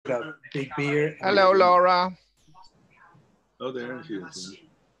a big beer. Hello, Laura. Oh, there she is.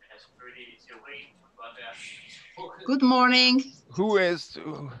 Good morning. Who is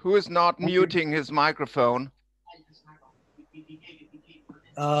not muting his microphone?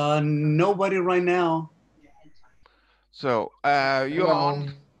 Nobody right now. So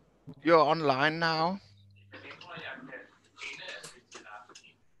you're online now.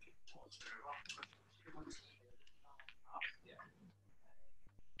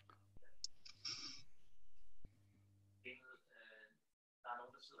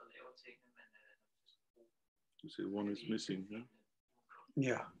 You say one is missing, yeah?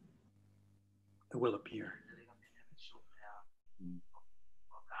 Yeah, it will appear.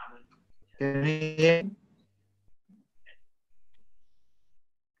 Can you hear me?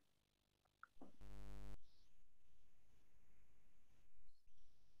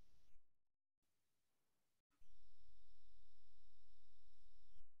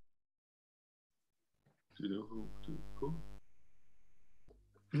 Do you know who to call?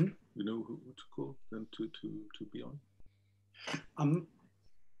 Hmm? You know who to call then to be on?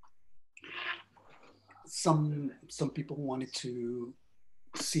 Some people wanted to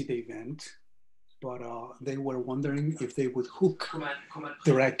see the event, but they were wondering if they would hook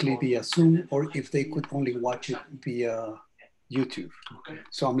directly via Zoom or if they could only watch it via YouTube.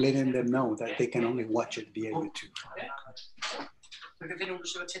 So I'm letting them know that they can only watch it via YouTube.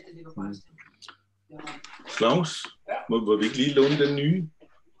 Claus, må vi ikke lige låne den nye?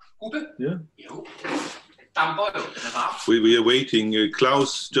 Yeah. We are waiting.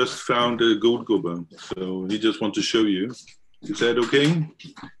 Klaus just found a gold gubber, so he just wants to show you. Is that okay?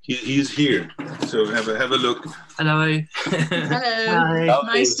 He's here, so have a look. Hello. Hello. Hi.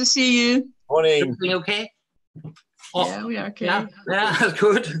 Nice to see you. Morning. Everything okay? Oh, Yeah, we are okay. Yeah, that's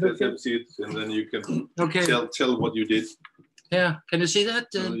good. Let's have a seat, and then you can tell what you did. Yeah, can you see that?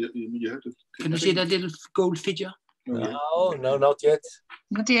 You have to. Can you see that little gold figure? No, not yet.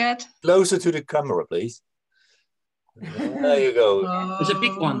 Not yet. Closer to the camera, please. There you go. It's a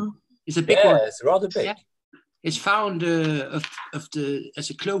big one. It's a big yeah, one. it's rather big. Yeah. It's found as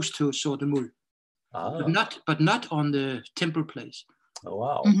a close to Sortemul, but not on the temple place. Oh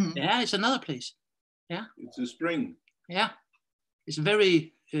wow! Mm-hmm. Yeah, it's another place. Yeah, it's a spring. Yeah, it's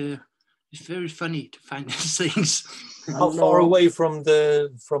very funny to find these things. How far away from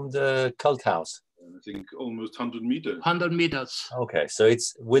the cult house? I think almost 100 meters. 100 meters. Okay, so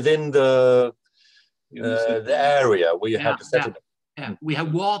it's within the area where you have to set it. Yeah, we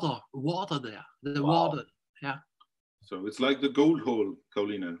have water there. The water. Yeah. So it's like the gold hole,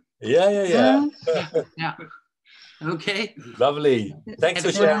 Carolina. Yeah. Yeah. Okay. Lovely. Thanks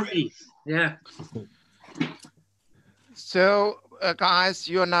for sharing. Yeah. So, guys,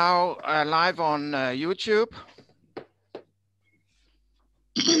 you're now live on YouTube.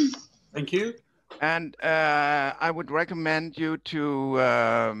 Thank you. And I would recommend you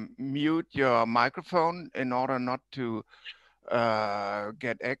to mute your microphone in order not to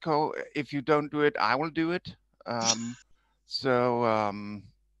get echo. If you don't do it, I will do it.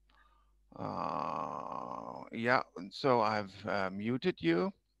 Yeah, so I've muted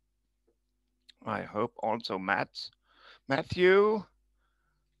you. I hope also Matthew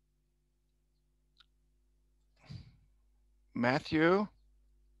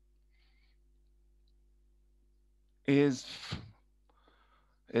is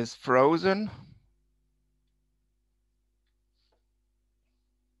frozen.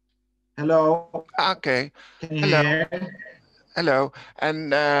 Hello. Okay. Hello. Hello.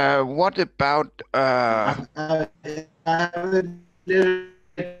 And what about I have a little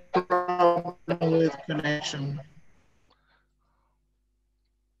problem with connection.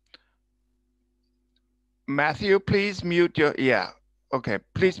 Matthew, please mute your, okay,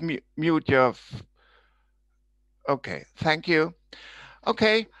 please mute your, okay, thank you.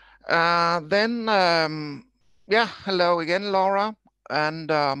 Okay, then, hello again, Laura,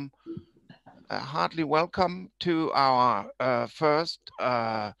 and heartily welcome to our first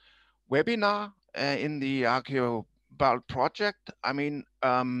webinar in the ArchaeoBalt project. I mean,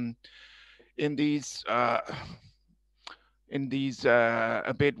 in these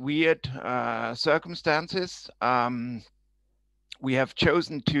a bit weird circumstances, we have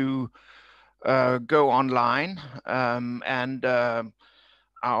chosen to go online, and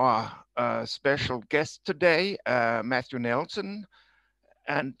our special guest today, Matthew Nelson,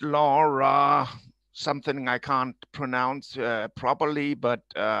 and Laura, something I can't pronounce properly, but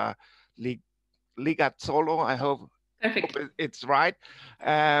Ligazzolo, I hope it's right,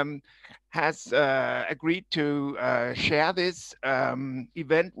 has agreed to share this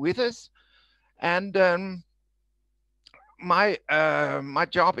event with us. And my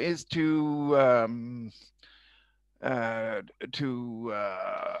job is to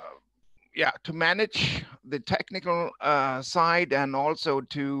manage the technical side, and also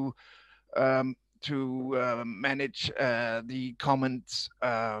to manage the comments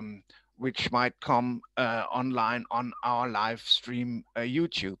which might come online on our live stream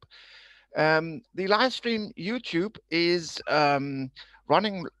YouTube. The live stream YouTube is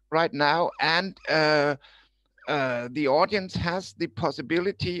running right now, and the audience has the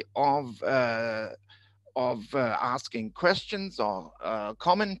possibility of asking questions or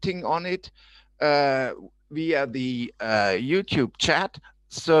commenting on it via the YouTube chat.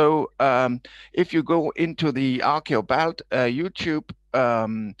 So if you go into the ArchaeoBalt YouTube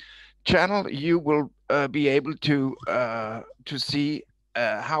channel, you will be able to see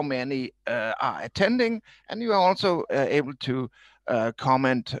how many are attending, and you are also able to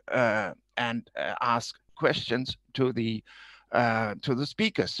comment and ask questions to the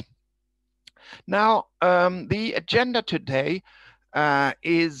speakers. Now, the agenda today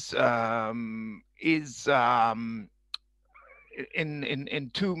is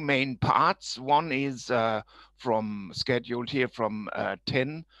in two main parts. One is scheduled here from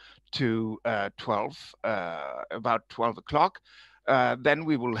 10 to 12, about 12 o'clock. Then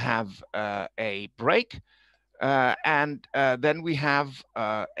we will have a break, and then we have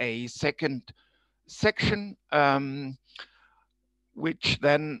a second section, which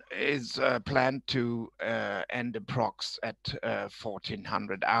then is planned to end approx at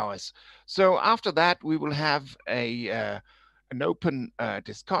 1400 hours. So after that, we will have an open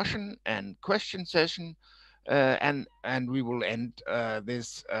discussion and question session, and we will end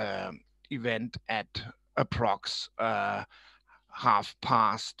this event at approx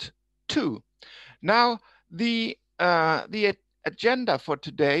 2:30. Now, the agenda for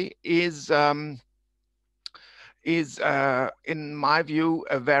today is in my view,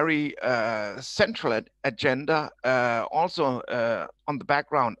 a very central agenda, also on the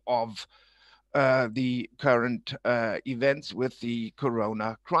background of the current events with the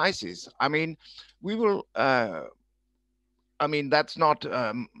corona crisis. I mean, we will, I mean, that's not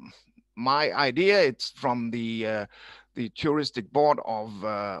my idea. It's from the touristic board of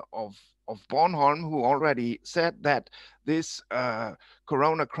Bornholm, who already said that this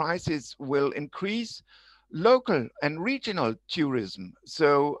corona crisis will increase local and regional tourism.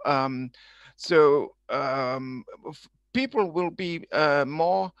 So people will be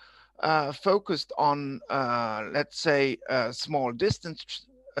more focused on, let's say, small distance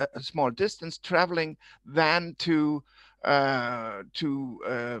traveling than to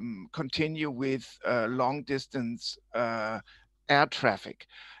continue with long distance air traffic.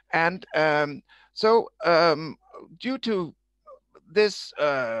 And so due to this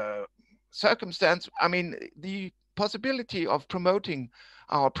circumstance, I mean, the possibility of promoting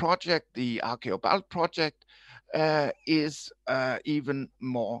our project, the ArchaeoBalt project, is even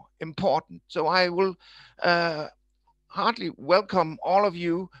more important. So I will heartily welcome all of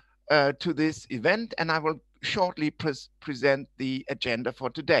you to this event, and I will shortly present the agenda for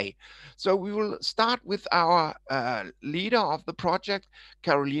today. So we will start with our leader of the project,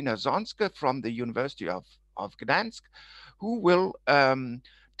 Karolina Zonske from the University of Gdansk, who will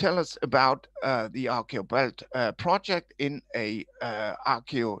tell us about the ArchaeoBalt project in a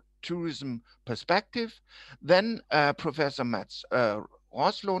archaeotourism perspective. Then Professor Mats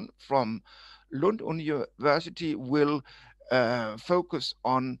Roslund from Lund University will focus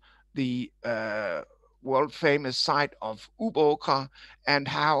on the world famous site of Uppåkra and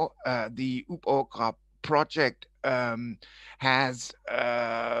how the Uppåkra project has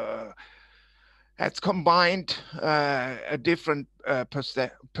combined a different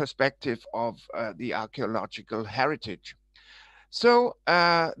perspective of the archaeological heritage. So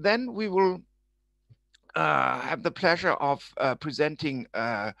then we will have the pleasure of presenting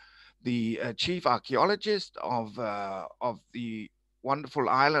the chief archaeologist of the wonderful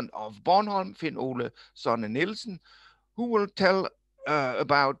island of Bornholm, Finn Ole Sonne Nielsen, who will tell us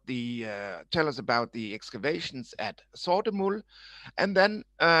about the excavations at Sortemul, and then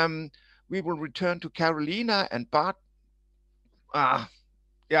we will return to Karolina and Bart. Yeah,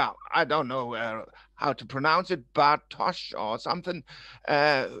 I don't know how to pronounce it, Bartosz or something,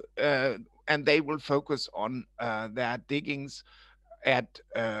 and they will focus on their diggings at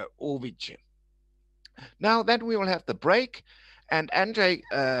Ovice. Now then we will have the break, and Andrzej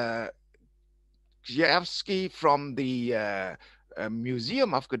Grzejewski from the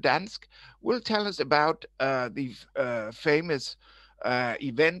Museum of Gdansk will tell us about the famous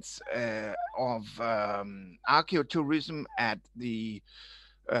events of archaeotourism at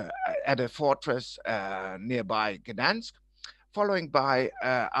a fortress nearby Gdansk. following by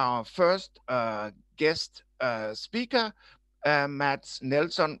our first guest speaker, Mats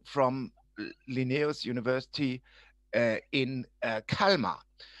Nelson from Linnaeus University in Kalmar.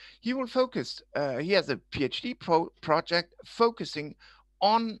 He will focus, he has a PhD project focusing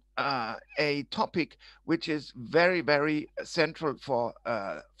on a topic which is very, very central for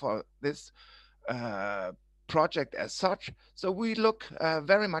this project as such. So we look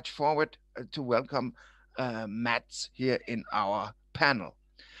very much forward to welcome Mats here in our panel.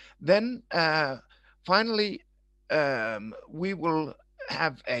 Then finally, we will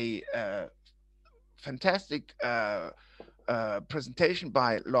have a fantastic presentation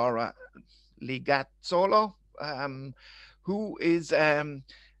by Laura Ligazzolo, who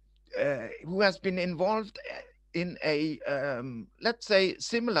has been involved in a let's say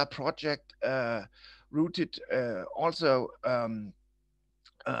similar project rooted also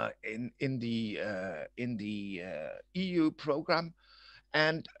in the EU program,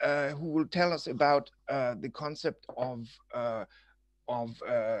 and who will tell us about the concept of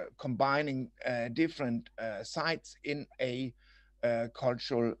combining different sites in a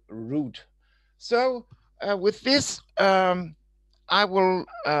cultural route. So with this, I will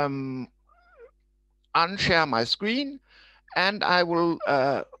unshare my screen, and I will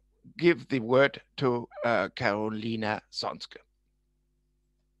give the word to Carolina Sonske.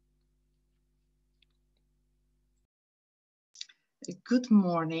 Good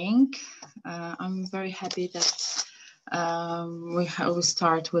morning. I'm very happy that we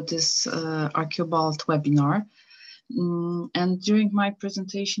start with this ArchaeoBalt webinar. And during my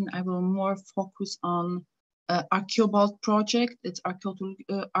presentation, I will more focus on ArchaeoBalt project, its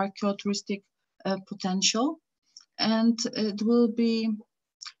archaeotouristic potential. And it will be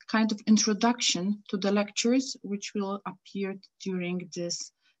kind of introduction to the lectures which will appear during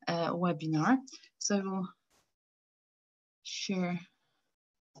this webinar. So I will share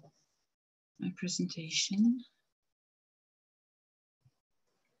my presentation.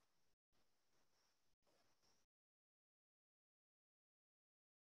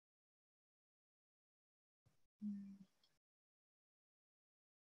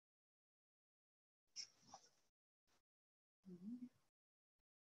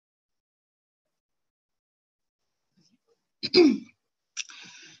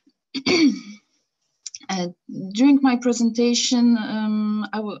 During my presentation,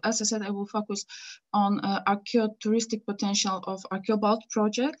 as I said, I will focus on archaeotouristic potential of ArchaeoBalt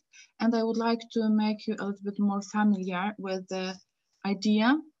project, and I would like to make you a little bit more familiar with the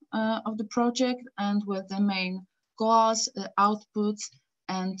idea of the project and with the main goals, outputs,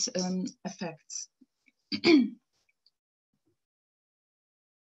 and effects.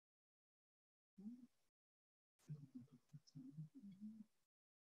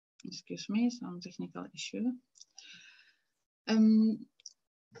 Excuse me, some technical issue.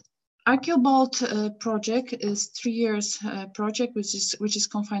 ArchaeoBalt project is 3 years project, which is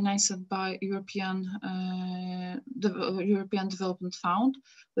co-financed by European Development Fund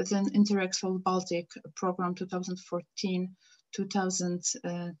within Interreg Baltic program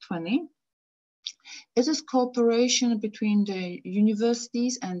 2014-2020. It is cooperation between the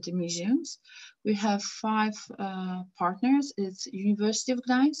universities and the museums. We have 5 partners. It's University of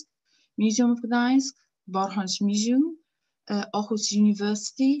Gdańsk, Museum of Gdańsk, Bornholms Museum, Aarhus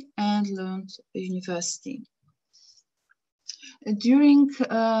University, and Lund University. During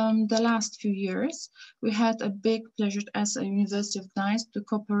the last few years, we had a big pleasure as a University of Gdańsk to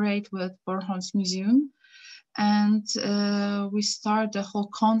cooperate with Bornholms Museum, and we started the whole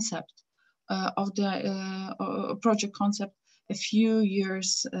concept of the project concept a few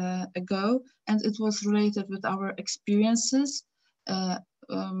years ago, and it was related with our experiences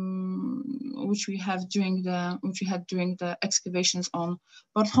which we had during the excavations on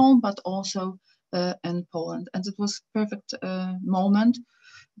Bornholm, but also in Poland. And it was a perfect moment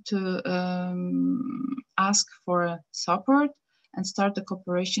to ask for support and start the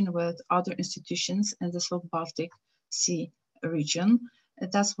cooperation with other institutions in the South Baltic Sea region.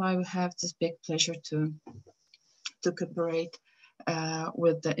 And that's why we have this big pleasure to cooperate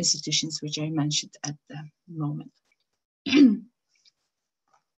with the institutions which I mentioned at the moment.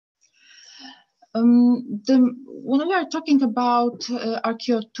 When we are talking about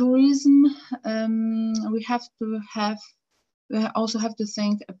archaeotourism, we also have to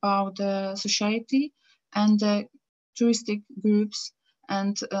think about the society and the touristic groups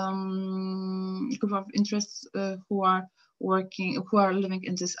and group of interests who are living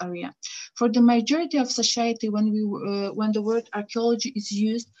in this area. For the majority of society, when the word archaeology is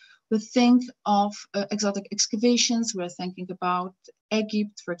used, we think of exotic excavations. We're thinking about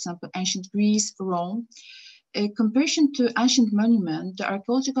Egypt, for example, ancient Greece, Rome. In comparison to ancient monuments, the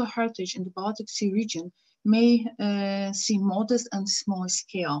archaeological heritage in the Baltic Sea region may seem modest and small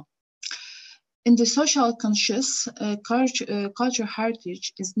scale. In the social conscious, cultural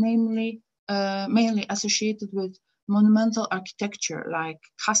heritage is mainly associated with monumental architecture like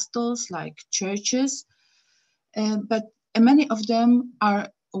castles, like churches, but many of them are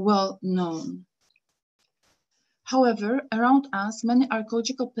well known. However, around us, many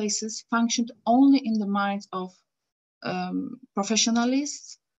archaeological places functioned only in the minds of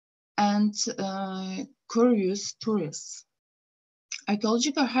professionalists and curious tourists.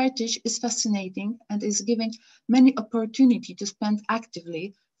 Archaeological heritage is fascinating and is giving many opportunity to spend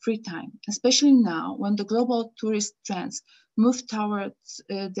actively free time, especially now when the global tourist trends move towards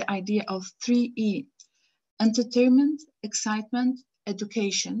the idea of 3E: entertainment, excitement,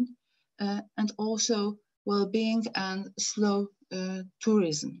 education, and also well-being and slow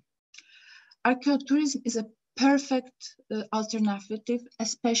tourism. Archaeotourism is a perfect alternative,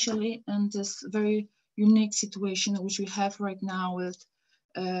 especially in this very unique situation which we have right now with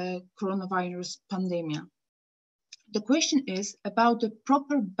coronavirus pandemic. The question is about the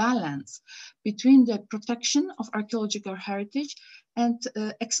proper balance between the protection of archaeological heritage and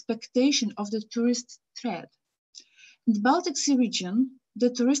expectation of the tourist threat. In the Baltic Sea region, the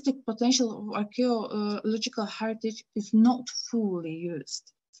touristic potential of archaeological heritage is not fully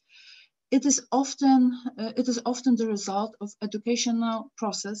used. It is often the result of educational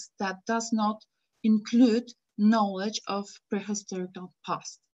process that does not include knowledge of prehistorical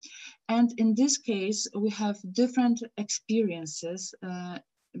past. And in this case, we have different experiences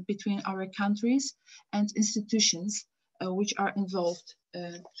between our countries and institutions which are involved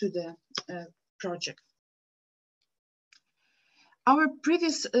to the project. Our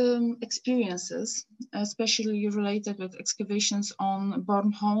previous experiences, especially related with excavations on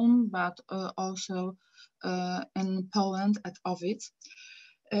Bornholm, but also in Poland at Ovid,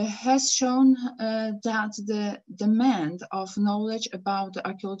 has shown that the demand of knowledge about the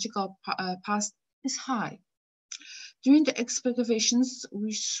archaeological past is high. During the excavations,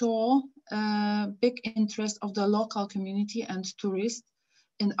 we saw big interest of the local community and tourists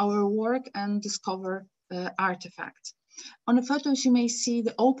in our work and discover artifacts. On the photos, you may see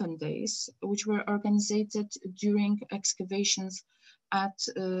the open days, which were organized during excavations at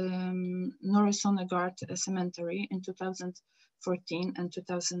Norresonegard Cemetery in 2014 and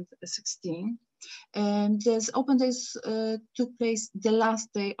 2016. And these open days took place the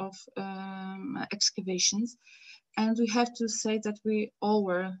last day of excavations. And we have to say that we all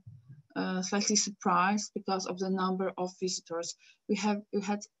were slightly surprised because of the number of visitors. We had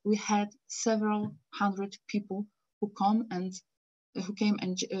several hundred people who came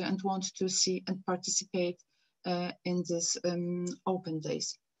and want to see and participate in this open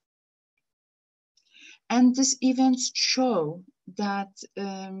days. And these events show that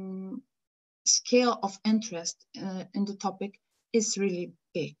scale of interest in the topic is really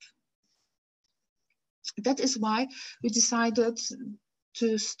big. That is why we decided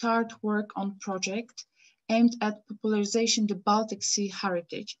to start work on project aimed at popularization the Baltic Sea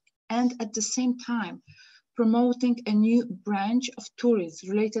heritage and at the same time promoting a new branch of tourism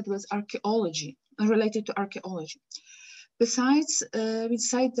related to archaeology. Besides, we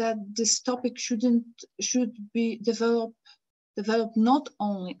decided that this topic should be developed not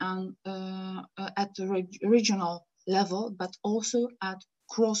only at the regional level, but also at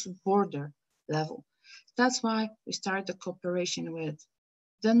cross-border level. That's why we started a cooperation with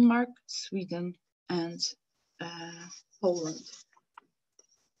Denmark, Sweden, and Poland.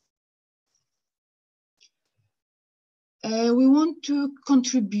 We want to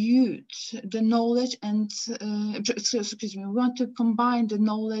contribute the knowledge and, we want to combine the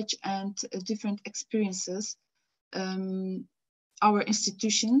knowledge and different experiences, our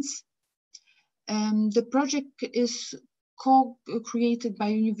institutions. The project is co-created by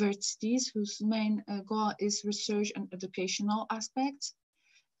universities whose main goal is research and educational aspects,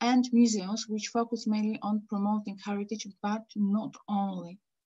 and museums which focus mainly on promoting heritage, but not only.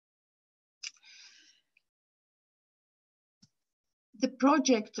 The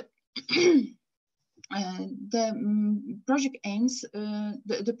project,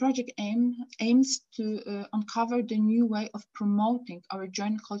 aims to uncover the new way of promoting our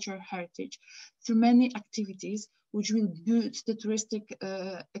joint cultural heritage through many activities which will boost the touristic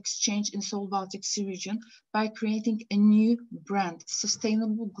exchange in South Baltic Sea region by creating a new brand,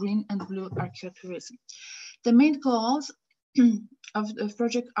 sustainable green and blue archaeotourism. The main goals of the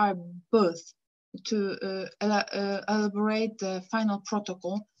project are both to elaborate the final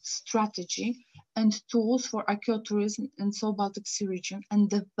protocol, strategy, and tools for archaeotourism in South Baltic Sea region and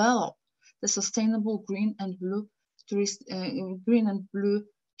develop the sustainable green and blue touristic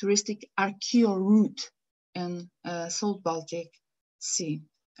Archeo route in South Baltic Sea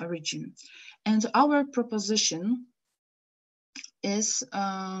region. And our proposition is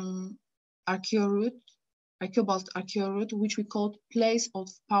ArchaeoBalt Archeo route, which we call Place of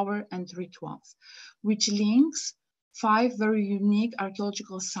Power and Rituals, which links 5 very unique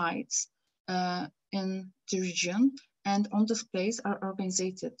archaeological sites in the region. And on this place are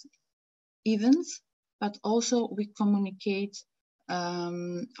organized events, but also we communicate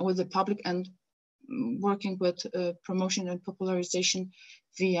with the public and working with promotion and popularization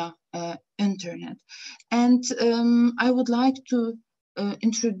via internet. And I would like to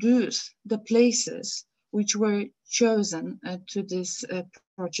introduce the places which were chosen to this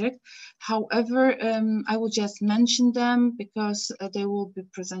project. However, I will just mention them because they will be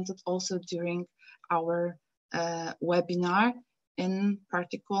presented also during our webinar in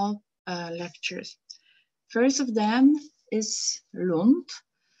particular lectures. First of them is Lund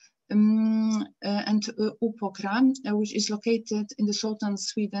and Upokra, which is located in the southern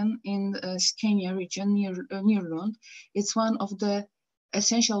Sweden in Scania region near Lund. It's one of the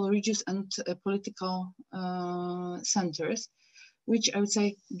essential religious and political centers, which I would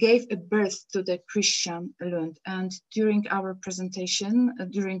say gave a birth to the Christian Lund. And during our presentation,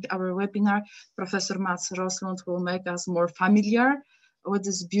 during our webinar, Professor Mats Roslund will make us more familiar with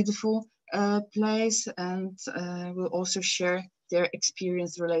this beautiful place, and will also share their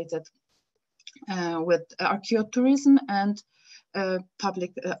experience related with archaeotourism and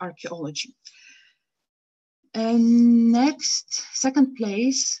public archaeology. And next, second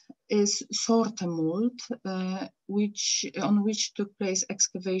place is Sortemuld, on which took place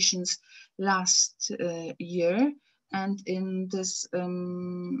excavations last year. And in this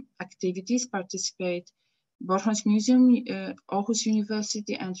activities participate Bornholms Museum, Aarhus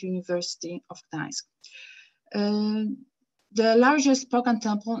University, and University of Gdańsk. The largest pagan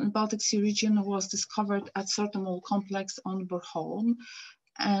temple in Baltic Sea region was discovered at Sortemuld complex on Bornholm,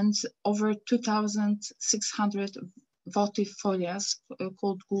 and over 2,600 votive folias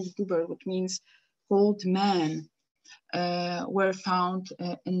called guldguber, which means gold man, were found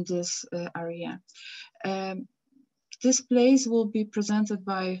in this area. This place will be presented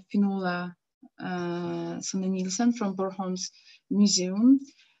by Finula Sonne Nielsen from Bornholms Museum,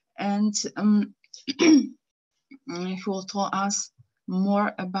 and he will tell us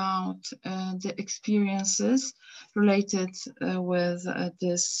more about the experiences related with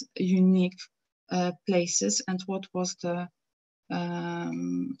this unique places and what was the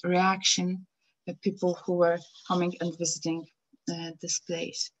reaction of people who were coming and visiting this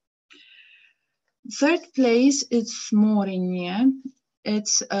place. Third place is Morinje.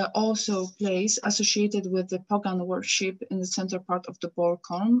 It's also a place associated with the pagan worship in the center part of the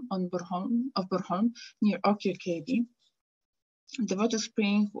Bornholm, near Åkerkeby. The water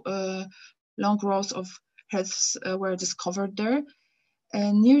spring, long rows of heads were discovered there.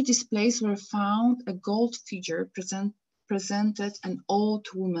 Near this place were found a gold figure presented an old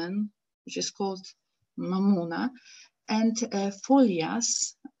woman, which is called Mamuna, and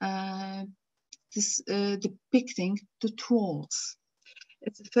folias depicting the trolls.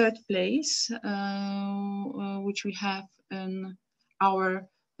 It's the third place which we have in our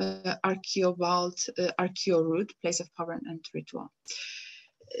ArchaeoBalt Archeo route, place of power and ritual.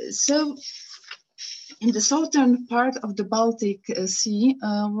 So in the southern part of the Baltic Sea,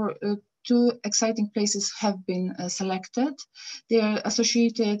 two exciting places have been selected. They are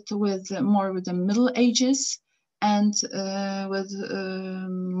associated with more with the Middle Ages and with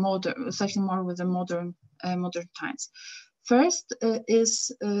slightly more with the modern times. First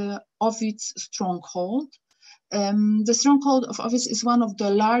is Ovid's stronghold. The stronghold of Ovid is one of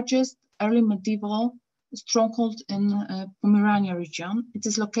the largest early medieval strongholds in Pomerania region. It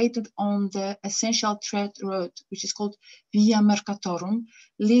is located on the essential trade road, which is called Via Mercatorum,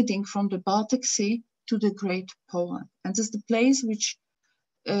 leading from the Baltic Sea to the Great Poland. And this is the place which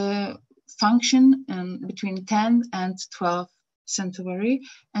functioned between 10th and 12th century.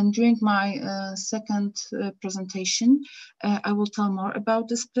 And during my second presentation, I will tell more about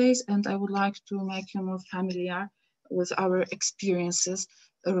this place, and I would like to make you more familiar with our experiences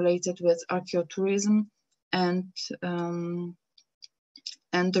related with archaeotourism and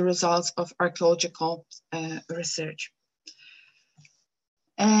the results of archaeological research.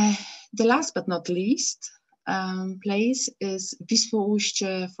 The last but not least place is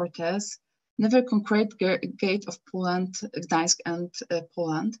Wisłoujście Fortress, never conquered gate of Poland, Gdańsk and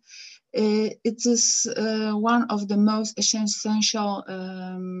Poland. It is one of the most essential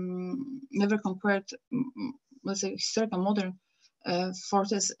never conquered, let's say, historical modern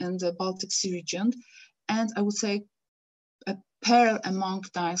fortress in the Baltic Sea region, and I would say a pearl among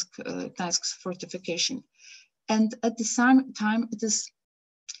Gdańsk's fortification. And at the same time, it is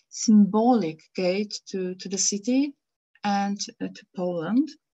symbolic gate to the city and to Poland.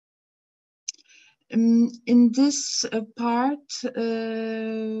 In this part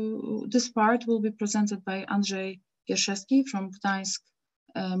will be presented by Andrzej Gierszewski from Gdańsk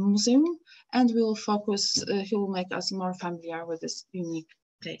Museum, and we will focus, he will make us more familiar with this unique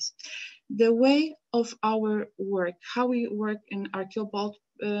place. The way of our work, how we work in ArchaeoBalt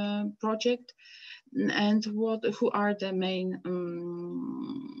project, and who are the main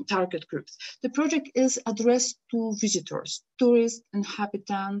target groups. The project is addressed to visitors, tourists,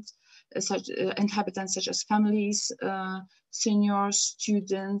 inhabitants such as families, seniors,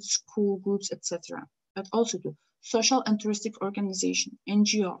 students, school groups, etc. But also to social and touristic organizations,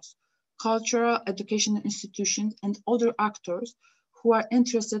 NGOs, cultural education institutions, and other actors who are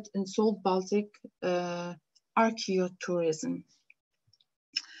interested in South Baltic archaeotourism.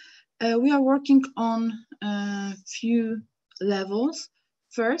 We are working on a few levels.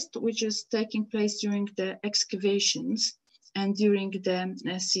 First, which is taking place during the excavations and during the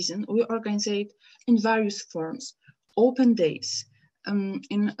season, we organize in various forms, open days.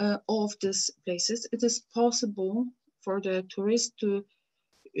 In all of these places, it is possible for the tourists to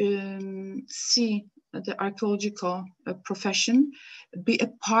see the archaeological profession, be a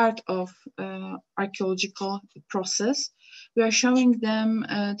part of archaeological process. We are showing them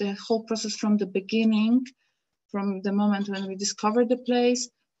the whole process from the beginning, from the moment when we discover the place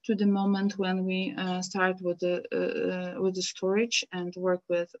to the moment when we start with the storage and work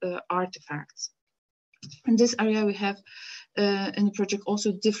with artifacts. In this area, we have in the project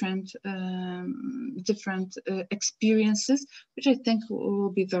also different experiences, which I think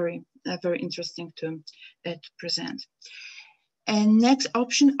will be very interesting to present. And next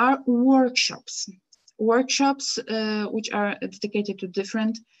option are workshops. Workshops which are dedicated to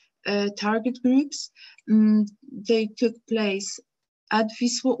different target groups. They took place at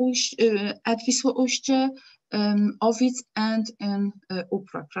Wisłoujście, Owic, and in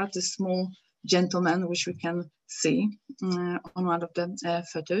Uprakra, the small gentleman which we can see on one of the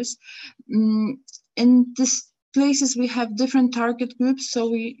photos. In these places we have different target groups, so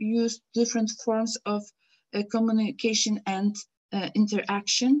we use different forms of communication and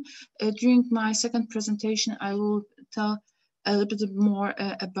interaction. During my second presentation, I will tell a little bit more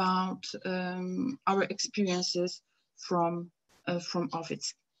about our experiences from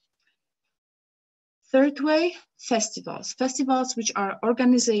Owic. Third way, festivals. Festivals which are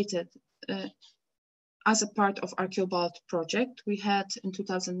organized as a part of ArchaeoBalt project. We had in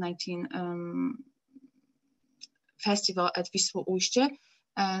 2019 festival at Wisłoujście,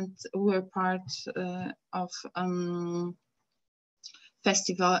 and we were part of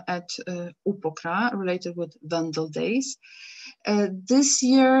festival at Upokra related with Vandal Days. This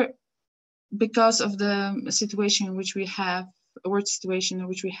year, because of the situation which we have, world situation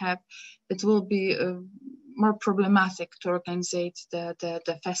which we have, it will be more problematic to organize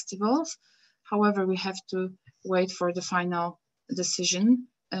the festivals. However, we have to wait for the final decision,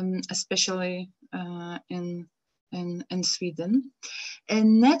 especially in Sweden.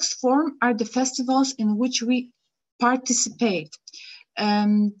 And next form are the festivals in which we participate.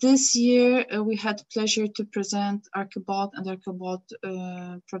 This year, we had the pleasure to present ArchaeoBalt and ArchaeoBalt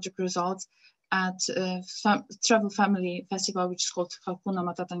project results at Travel Family Festival, which is called Hakuna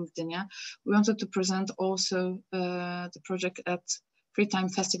Matata in Gdynia. We wanted to present also the project at Free Time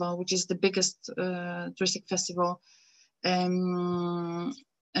Festival, which is the biggest touristic festival in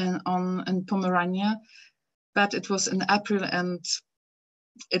Pomerania, but it was in April and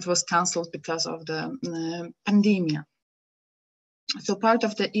it was cancelled because of the pandemic. So part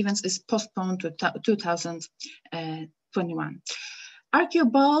of the events is postponed to 2021.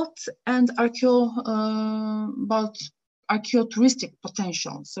 ArchaeoBalt and archaeotouristic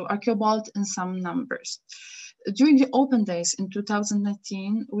potential. So ArchaeoBalt in some numbers. During the open days in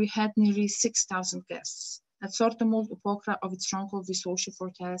 2019, we had nearly 6,000 guests at Sortemul, Upokra, Owic, Stronghold, Wisłoujście,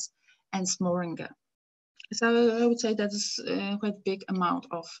 Fortress, and Smoringa. So I would say that is quite a big amount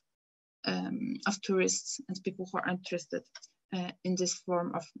of tourists and people who are interested in this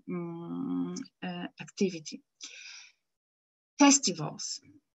form of activity. Festivals.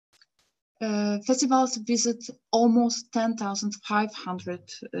 Festivals visit almost 10,500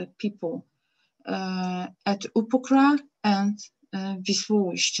 people at Upokra and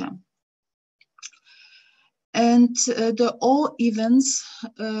Wisłoujście. And all events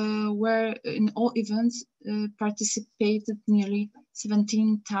participated nearly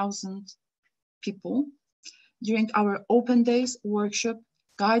 17,000 people. during our open days, workshop,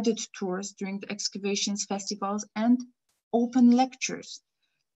 guided tours during the excavations, festivals, and open lectures,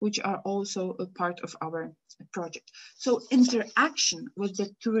 which are also a part of our project. So interaction with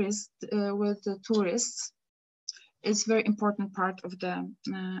the tourists is very important part of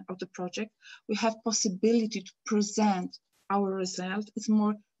the project. We have possibility to present our result. It's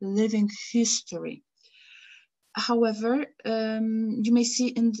more living history. However, you may see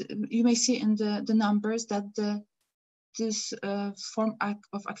in the numbers that this form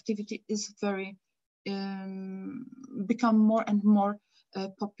of activity is very become more and more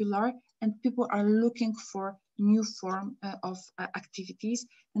popular, and people are looking for new form of activities.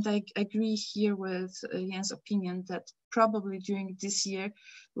 And I agree here with Jens' opinion that probably during this year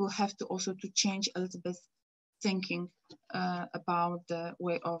we'll have to also to change a little bit thinking about the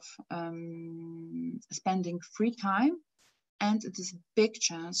way of spending free time, and it is a big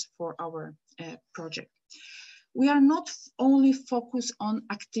chance for our project. We are not only focused on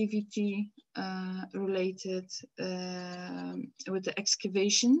activity related with the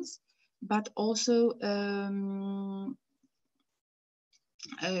excavations, but also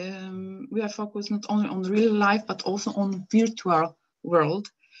we are focused not only on real life, but also on virtual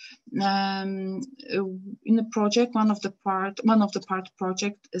world. In the project, one of the part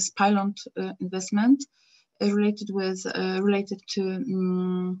project is pilot investment related to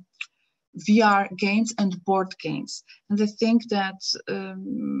VR games and board games. And I think that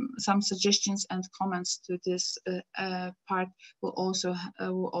some suggestions and comments to this part will also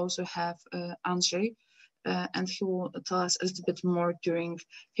have Andrzej, and he will tell us a little bit more during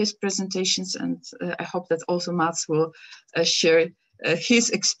his presentations. And I hope that also Mats will share his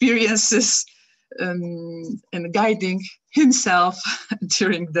experiences and guiding himself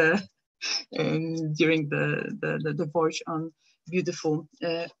during the voyage on beautiful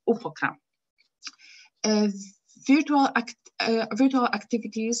Upoka. Virtual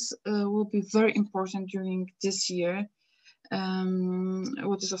activities will be very important during this year,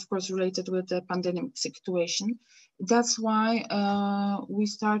 what is of course related with the pandemic situation. That's why we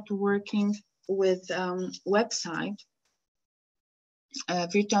start working with website,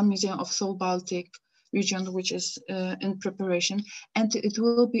 Virtual Museum of South Baltic region, which is in preparation, and it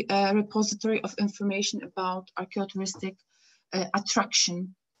will be a repository of information about archaeotouristic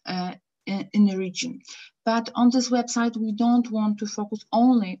attraction in the region. But on this website, we don't want to focus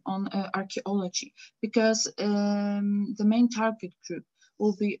only on archaeology, because the main target group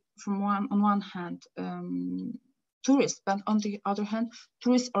will be on one hand tourists, but on the other hand,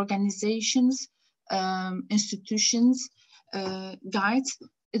 tourist organizations, institutions, guides.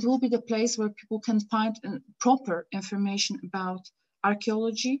 It will be the place where people can find proper information about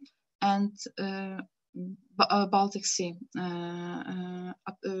archaeology and Baltic Sea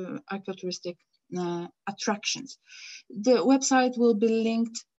archaeotouristic attractions. The website will be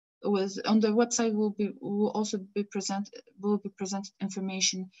linked with, on the website will also be presented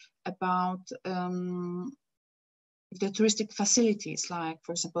information about the touristic facilities, like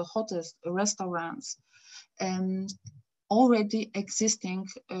for example hotels, restaurants, and already existing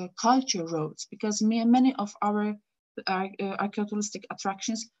culture roads, because many of our archaeotouristic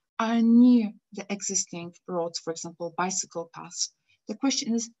attractions are near the existing roads, for example, bicycle paths. The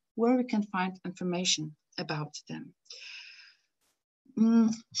question is where we can find information about them.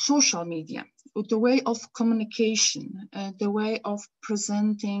 Social media, the way of communication, the way of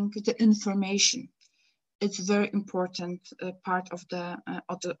presenting the information. It's a very important part of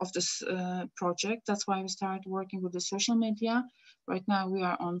this project. That's why we started working with the social media. Right now we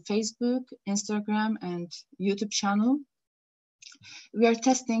are on Facebook, Instagram, and YouTube channel. We are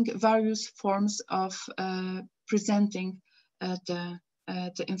testing various forms of presenting the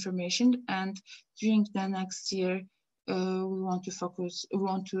information, and during the next year we want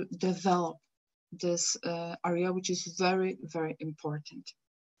to develop this area, which is very, very important.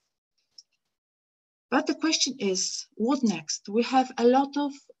 But the question is, what next? We have a lot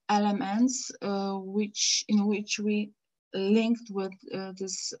of elements in which we linked with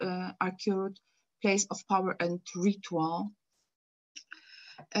this archaeology place of power and ritual.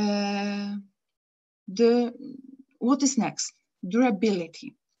 What is next?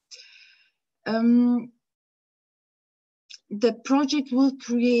 Durability. The project will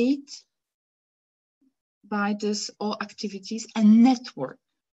create, by this all activities, a network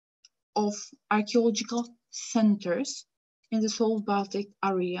of archaeological centers in the South Baltic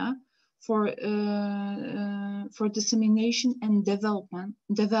area for dissemination and development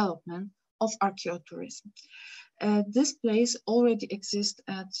of archaeotourism. This place already exists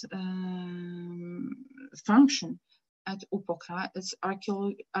at function at Upoka. It's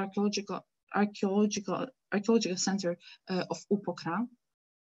archaeological archaeological center of Upokra,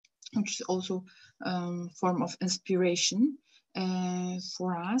 which is also form of inspiration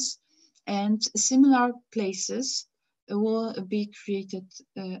for us. And similar places will be created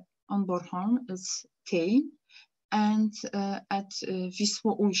on Bornholm, it's K, and at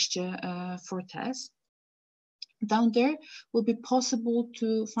Wisło-Ujście Fortes. Down there will be possible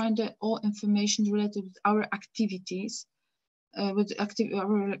to find all information related with our activities,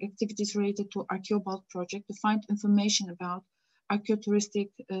 our activities related to ArchaeoBalt project, to find information about archaeotouristic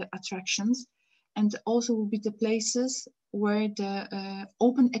attractions, and also will be the places where the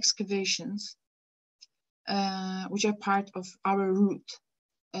open excavations, which are part of our route,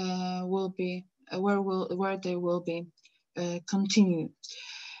 will be where they will be continued.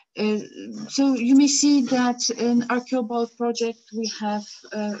 So you may see that in ArchaeoBalt project we have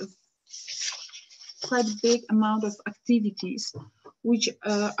quite a big amount of activities which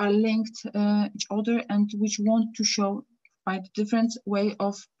are linked each other and which want to show by the different way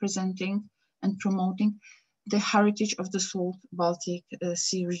of presenting and promoting the heritage of the Salt Baltic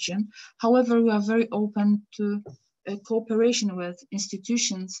Sea region. However, we are very open to cooperation with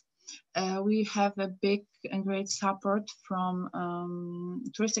institutions. We have a big and great support from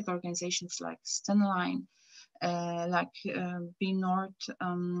touristic organizations like Stenline, like B Nord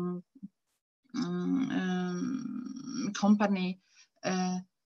company,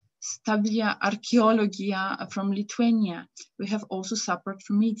 Stablia Archeologia from Lithuania. We have also support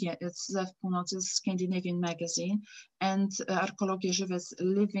from media. It's Zew Północy, Scandinavian magazine, and Archeologia Żywa is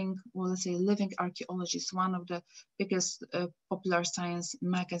living, well, let's say living archaeology is one of the biggest popular science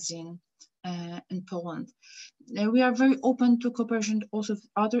magazine in Poland. We are very open to cooperation also with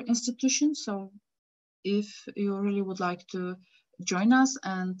other institutions. So if you really would like to join us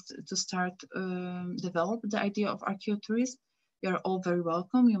and to start develop the idea of archaeotourism, you're all very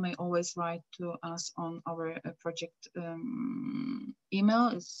welcome. You may always write to us on our project email.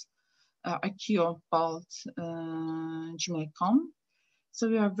 It's ArchaeoBalt@gmail.com. So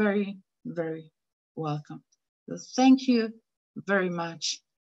we are very, very welcome. So thank you very much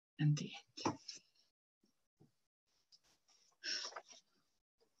indeed.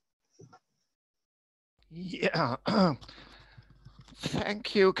 Yeah.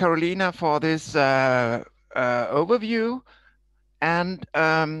 Thank you, Carolina, for this overview. And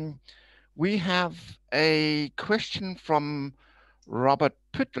we have a question from Robert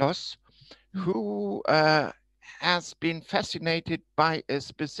Putlos, who has been fascinated by a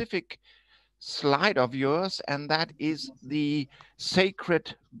specific slide of yours, and that is the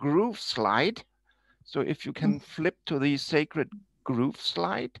sacred groove slide. So if you can flip to the sacred groove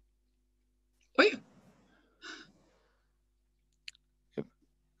slide. Wait. Let's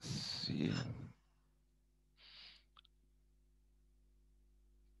see.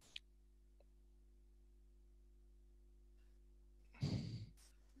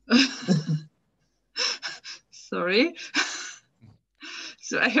 Sorry.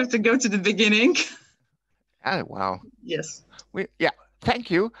 So I have to go to the beginning. Oh, wow. Yes. Yeah,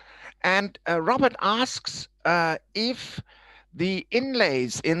 thank you. And Robert asks if the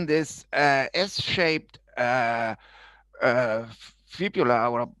inlays in this S-shaped fibula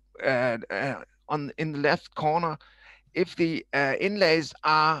or in the left corner, if the inlays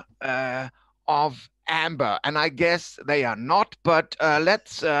are of amber, and I guess they are not, but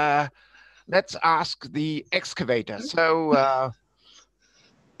let's ask the excavator. So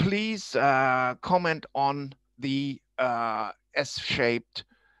please comment on the S-shaped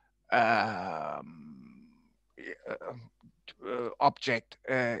object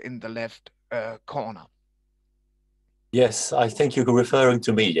in the left corner. Yes, I think you're referring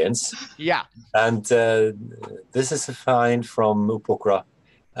to me, Jens. Yeah. And this is a find from Upokra,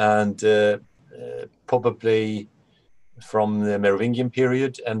 and probably from the Merovingian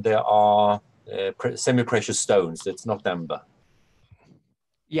period, and there are semi-precious stones. It's not amber.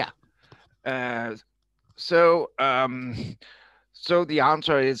 Yeah. So the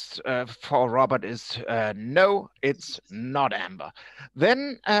answer is for Robert is no, it's not amber.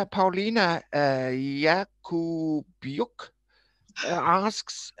 Then Paulina Jakubiuk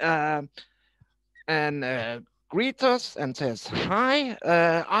asks and greets us and says, hi,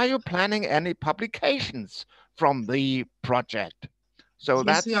 are you planning any publications from the project? So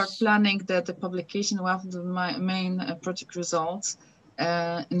yes, we are planning the publication of the main project results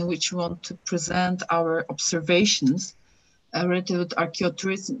in which we want to present our observations related to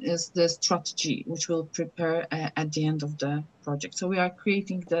archaeotourism is the strategy which we'll prepare at the end of the project. So we are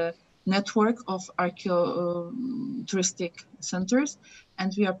creating the network of archaeotouristic centers,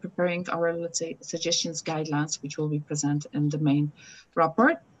 and we are preparing our, let's say, suggestions, guidelines, which will be present in the main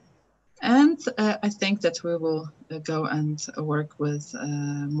report. And I think that we will go and work with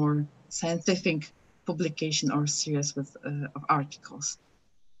more scientific publication or series with of articles.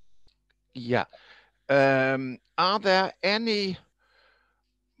 Yeah. Are there any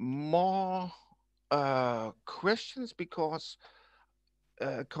more questions? Because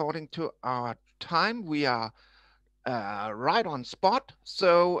according to our time, we are right on spot.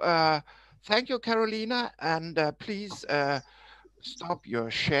 So thank you, Carolina, and please stop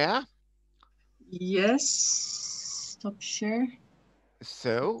your share. Yes, stop share.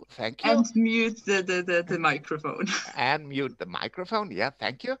 So thank you. And mute the microphone. And mute the microphone. Yeah,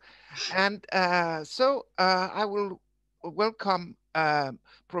 thank you. And so I will welcome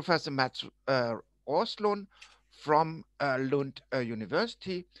Professor Mats Åslund from Lund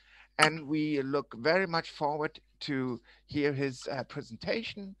University. And we look very much forward to hear his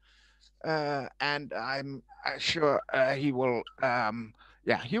presentation. And I'm sure he will,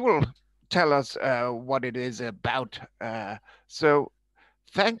 he will tell us what it is about. So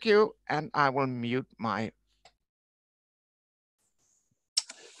thank you, and I will mute my.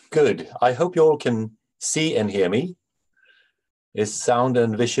 Good. I hope you all can see and hear me. Is sound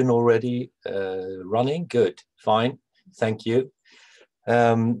and vision already running? Good. Fine. Thank you.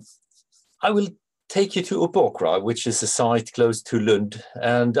 I will take you to Uppåkra, which is a site close to Lund,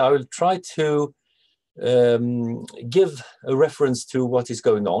 and I will try to give a reference to what is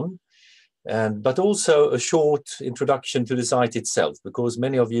going on, but also a short introduction to the site itself, because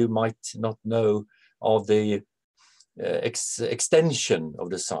many of you might not know of the extension of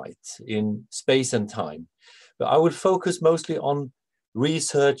the site in space and time. But I will focus mostly on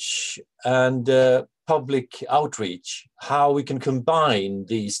research and public outreach, how we can combine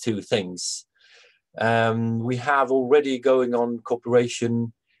these two things. We have already going on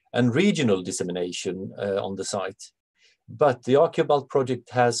cooperation and regional dissemination on the site. But the ArchaeoBalt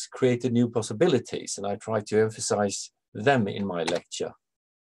project has created new possibilities, and I try to emphasize them in my lecture.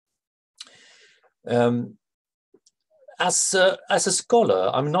 As a scholar,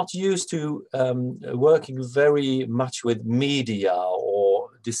 I'm not used to working very much with media or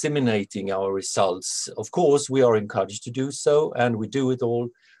disseminating our results. Of course, we are encouraged to do so, and we do it all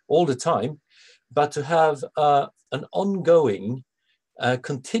the time. But to have an ongoing,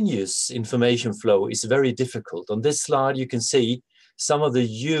 continuous information flow is very difficult. On this slide, you can see some of the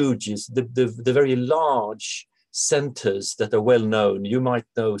huge, the very large centers that are well known. You might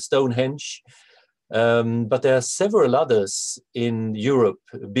know Stonehenge. But there are several others in Europe.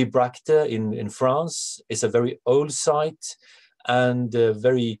 Bibracte in France is a very old site and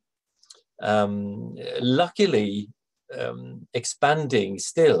very luckily expanding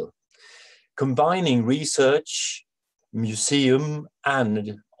still, combining research, museum,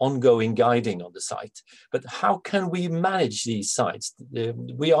 and ongoing guiding on the site. But how can we manage these sites?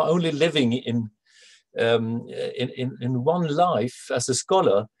 We are only living in one life as a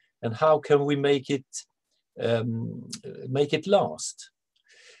scholar. And how can we make it last?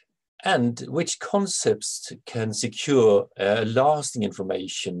 And which concepts can secure lasting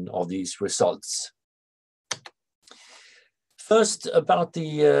information of these results? First, about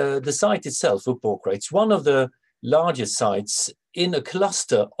the site itself, Uppåkra. It's one of the largest sites in a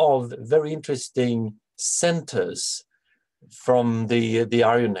cluster of very interesting centers from the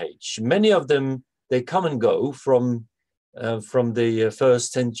Iron Age. Many of them, they come and go from the 1st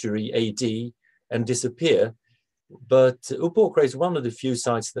century AD and disappear. But Uppåkra is one of the few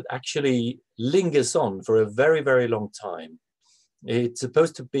sites that actually lingers on for a very, very long time. It's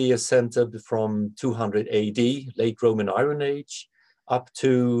supposed to be a center from 200 AD, late Roman Iron Age, up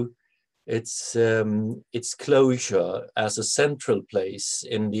to its closure as a central place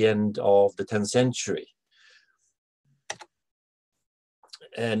in the end of the 10th century.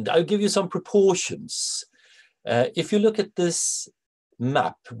 And I'll give you some proportions. If you look at this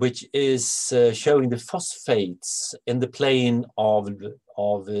map, which is showing the phosphates in the plain of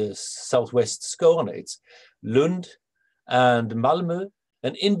southwest Skåne, it's Lund and Malmö,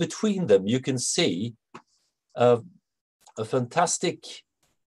 and in between them you can see a fantastic,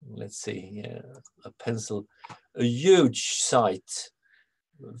 let's see, a pencil, a huge site,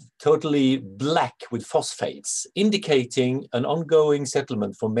 totally black with phosphates, indicating an ongoing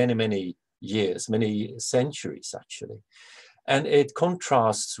settlement for many, many years, many centuries actually. And it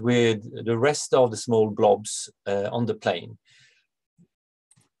contrasts with the rest of the small blobs on the plain.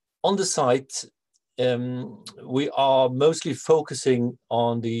 On the site, we are mostly focusing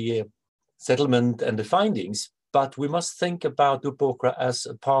on the settlement and the findings, but we must think about Uppåkra as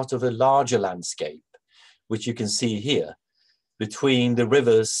a part of a larger landscape, which you can see here, between the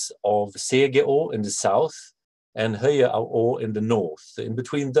rivers of Segeå in the south and Höje are all in the north. In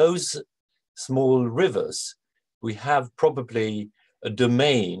between those small rivers, we have probably a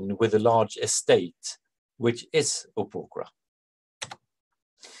domain with a large estate, which is Uppåkra.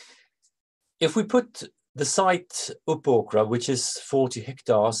 If we put the site Uppåkra, which is 40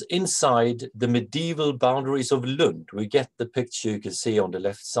 hectares, inside the medieval boundaries of Lund, we get the picture you can see on the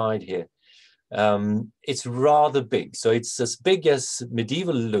left side here. It's rather big. So it's as big as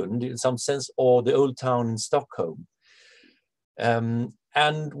medieval Lund in some sense, or the old town in Stockholm.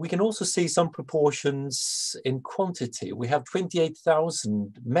 And we can also see some proportions in quantity. We have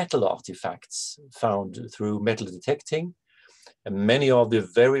 28,000 metal artifacts found through metal detecting. And many of the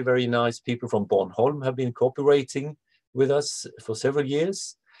very, very nice people from Bornholm have been cooperating with us for several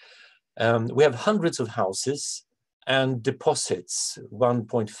years. We have hundreds of houses and deposits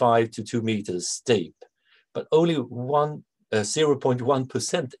 1.5 to 2 meters deep, but only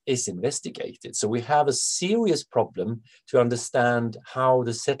 0.1% is investigated. So we have a serious problem to understand how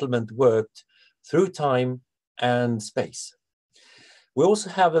the settlement worked through time and space. We also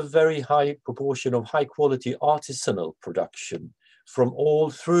have a very high proportion of high quality artisanal production from all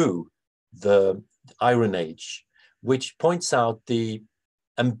through the Iron Age, which points out the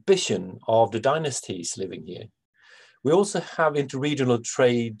ambition of the dynasties living here. We also have interregional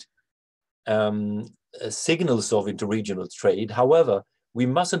trade, signals of interregional trade. However, we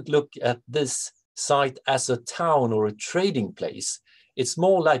mustn't look at this site as a town or a trading place. It's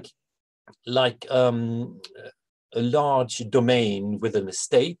more like a large domain with an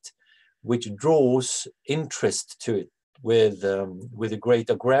estate, which draws interest to it with a great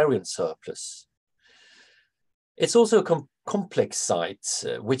agrarian surplus. It's also a complex site,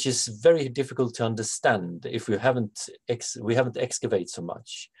 which is very difficult to understand if we haven't excavated so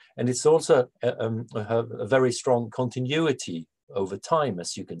much. And it's also a very strong continuity over time,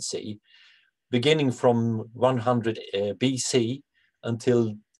 as you can see, beginning from 100 BC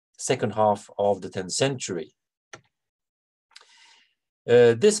until second half of the 10th century.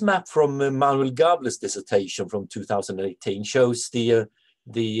 This map from Manuel Gable's dissertation from 2018 shows the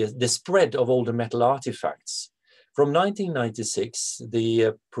spread of all the metal artifacts. From 1996,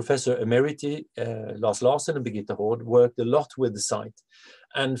 the Professor Emeriti, Lars Larsen and Birgitta Hård, worked a lot with the site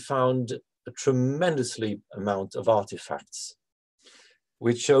and found a tremendously amount of artifacts,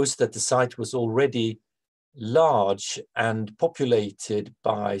 which shows that the site was already large and populated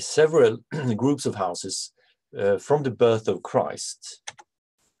by several groups of houses from the birth of Christ.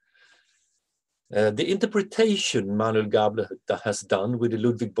 The interpretation Manuel Gable has done with the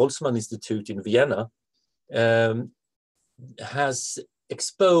Ludwig Boltzmann Institute in Vienna has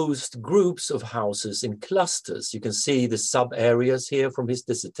exposed groups of houses in clusters. You can see the sub-areas here from his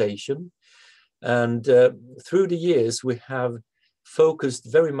dissertation. And through the years, we have focused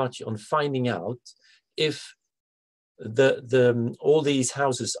very much on finding out if all these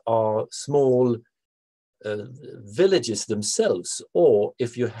houses are small villages themselves, or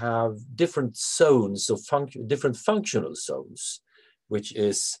if you have different zones of different functional zones, which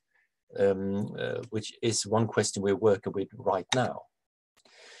is one question we're working with right now.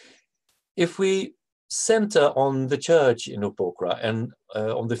 If we center on the church in Uppåkra and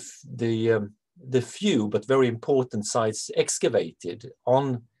on the few but very important sites excavated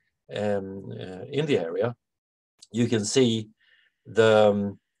on in the area, you can see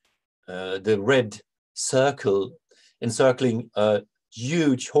the red circle encircling a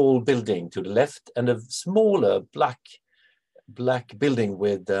huge hall building to the left and a smaller black building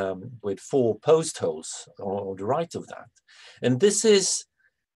with 4 post holes on the right of that. And this is,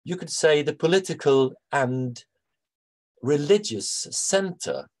 you could say, the political and religious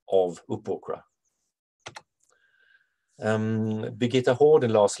center of Uppåkra. Birgitta Hård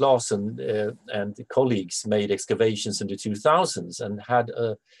and Lars Larsen and colleagues made excavations in the 2000s and had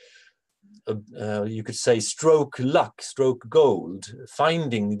you could say stroke luck, stroke gold,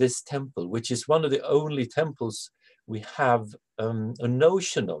 finding this temple, which is one of the only temples we have a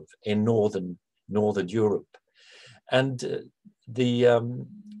notion of in northern Europe. And the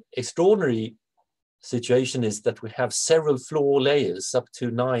extraordinary situation is that we have several floor layers, up to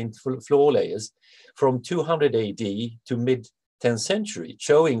 9 floor layers, from 200 AD to mid-10th century,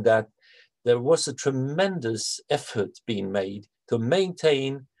 showing that there was a tremendous effort being made to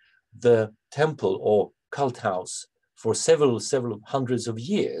maintain the temple or cult house for several hundreds of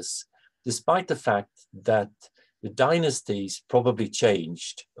years, despite the fact that the dynasties probably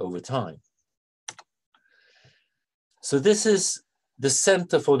changed over time. So this is the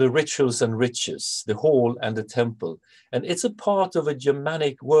center for the rituals and riches, the hall and the temple. And it's a part of a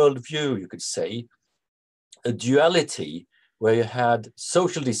Germanic worldview, you could say, a duality where you had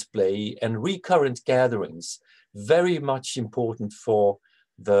social display and recurrent gatherings very much important for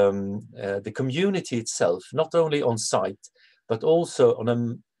the community itself, not only on site, but also on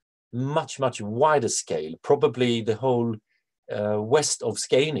a much, much wider scale, probably the whole west of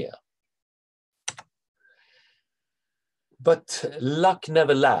Scania. But luck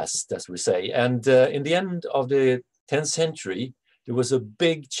never lasts, as we say. And in the end of the 10th century, there was a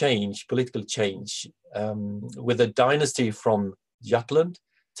big change, political change, with a dynasty from Jutland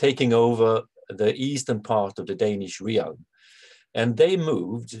taking over the eastern part of the Danish realm. And they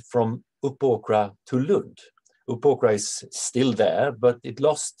moved from Uppåkra to Lund. Uppåkra is still there, but it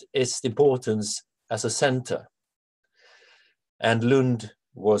lost its importance as a center. And Lund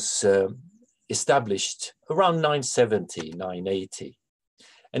was established around 970, 980.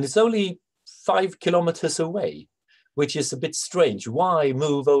 And it's only 5 kilometers away, which is a bit strange. Why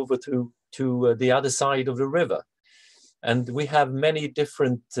move over to the other side of the river? And we have many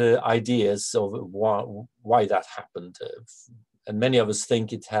different ideas of why that happened. And many of us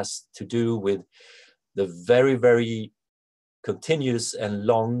think it has to do with the very, very continuous and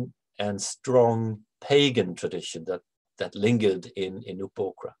long and strong pagan tradition that lingered in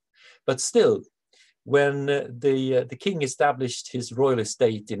Uppåkra. But still, when the king established his royal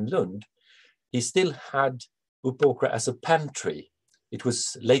estate in Lund, he still had Uppåkra as a pantry. It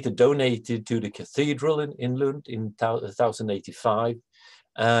was later donated to the cathedral in Lund in 1085.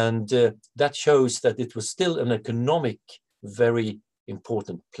 And that shows that it was still an economic, very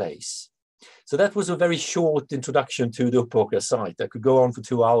important place. So that was a very short introduction to the Uppåkra site. I could go on for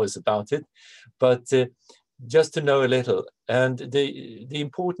 2 hours about it, but just to know a little. And the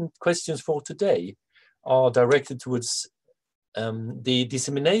important questions for today are directed towards the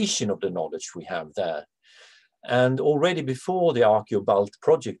dissemination of the knowledge we have there. And already before the ArchaeoBalt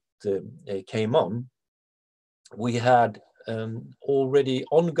project came on, we had already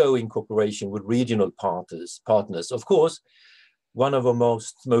ongoing cooperation with regional partners. Of course, one of our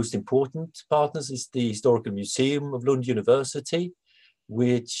most important partners is the Historical Museum of Lund University,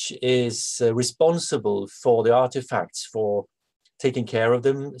 which is responsible for the artifacts, for taking care of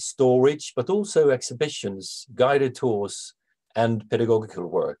them, storage, but also exhibitions, guided tours, and pedagogical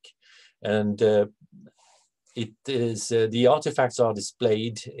work. And it is the artifacts are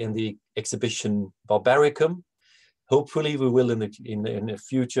displayed in the exhibition Barbaricum. Hopefully, we will in the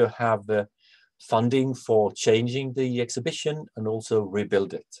future have funding for changing the exhibition and also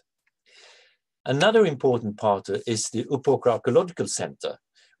rebuild it. Another important part is the Uppåkra Archaeological Center,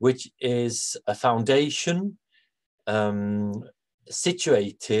 which is a foundation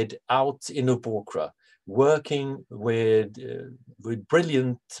situated out in Uppåkra, working with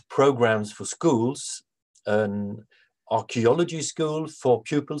brilliant programs for schools, an archaeology school for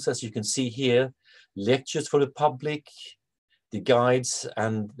pupils, as you can see here, lectures for the public, the guides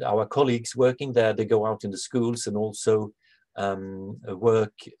and our colleagues working there, they go out in the schools and also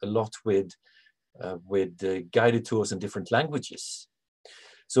work a lot with guided tours in different languages.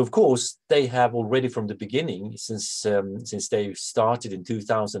 So of course, they have already from the beginning, since they started in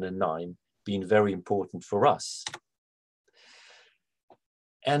 2009, been very important for us.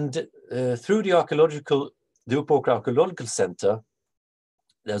 And through the Uppåkra Archaeological Center,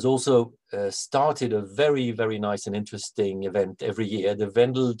 there's also started a very, very nice and interesting event every year, the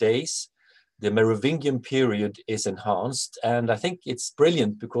Vendel Days. The Merovingian period is enhanced, and I think it's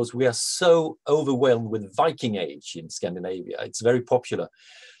brilliant because we are so overwhelmed with Viking Age in Scandinavia. It's very popular.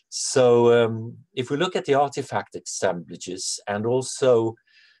 So if we look at the artifact assemblages and also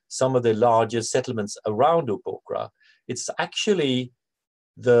some of the larger settlements around Uppåkra, it's actually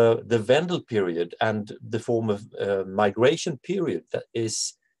the Vendel period and the form of migration period that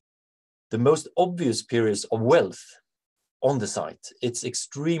is the most obvious periods of wealth on the site. It's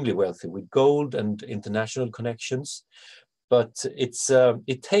extremely wealthy with gold and international connections, but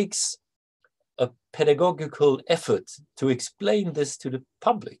it takes a pedagogical effort to explain this to the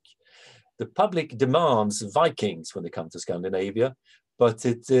public. The public demands Vikings when they come to Scandinavia, but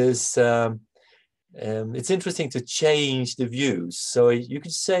it is it's interesting to change the views. So you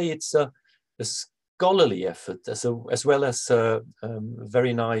could say it's a scholarly effort as well as a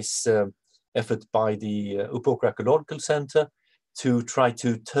very nice effort by the Uppåkra Archaeological Center to try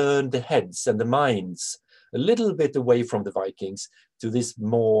to turn the heads and the minds a little bit away from the Vikings to this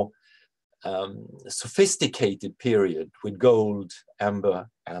more sophisticated period with gold, amber,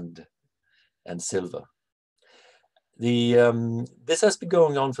 and silver. This has been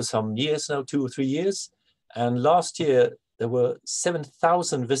going on for some years now, 2 or 3 years, and last year there were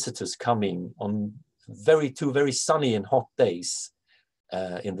 7,000 visitors coming on two very sunny and hot days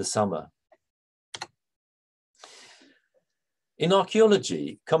in the summer. In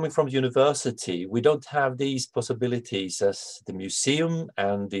archaeology, coming from university, we don't have these possibilities as the museum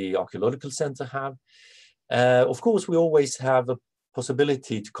and the archaeological center have. Of course, we always have a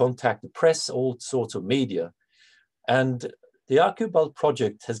possibility to contact the press, all sorts of media. And the ArchaeoBalt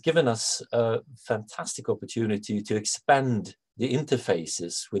project has given us a fantastic opportunity to expand the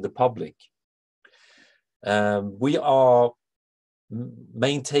interfaces with the public. We are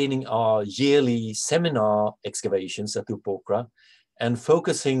maintaining our yearly seminar excavations at Upåkra and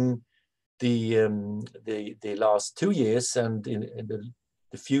focusing the last 2 years and in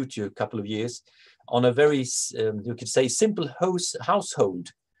the future couple of years on a very, you could say, simple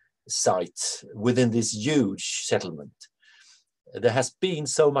household site within this huge settlement. There has been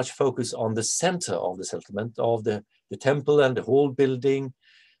so much focus on the center of the settlement, of the temple and the hall building.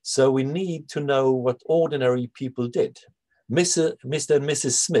 So we need to know what ordinary people did. Mr. and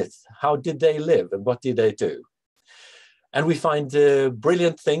Mrs. Smith, how did they live and what did they do? And we find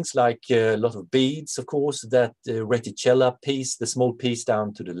brilliant things like a lot of beads, of course, that reticella piece, the small piece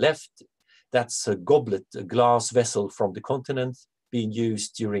down to the left, that's a goblet, a glass vessel from the continent being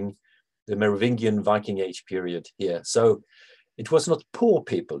used during the Merovingian Viking Age period here. So it was not poor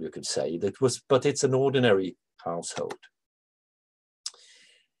people, you could say, but it's an ordinary household.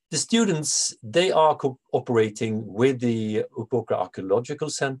 The students, they are cooperating with the Upåkra Archaeological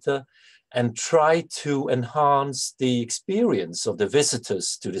Center and try to enhance the experience of the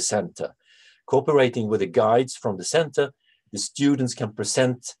visitors to the center. Cooperating with the guides from the center, the students can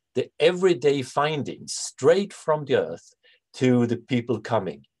present the everyday findings straight from the earth to the people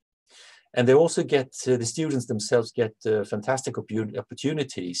coming. And they also get, the students themselves get fantastic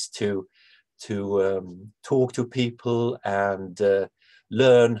opportunities to talk to people and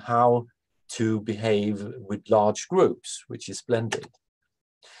learn how to behave with large groups, which is splendid.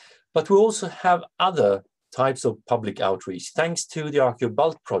 But we also have other types of public outreach. Thanks to the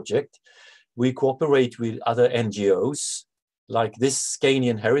ArchaeoBalt project, we cooperate with other NGOs, like this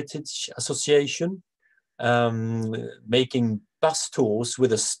Scanian Heritage Association, making bus tours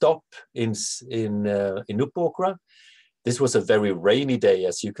with a stop in Upåkra. This was a very rainy day,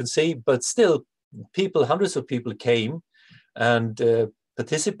 as you can see, but still, hundreds of people came and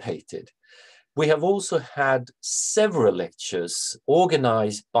participated. We have also had several lectures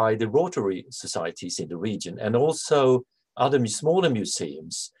organized by the Rotary societies in the region and also other smaller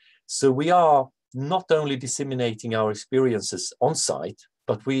museums. So we are not only disseminating our experiences on site,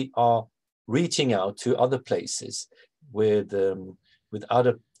 but we are reaching out to other places with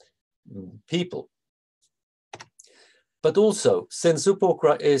other people. But also, since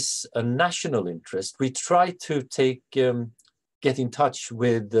Upåkra is a national interest, we try to get in touch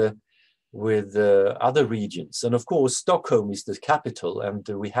with other regions. And of course, Stockholm is the capital and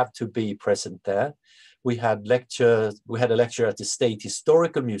we have to be present there. We had a lecture at the State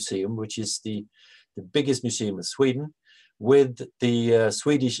Historical Museum, which is the biggest museum in Sweden, with the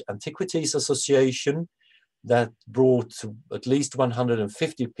Swedish Antiquities Association that brought at least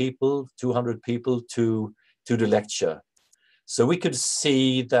 150 people, 200 people to the lecture. So we could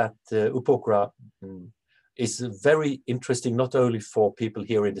see that Upåkra is very interesting, not only for people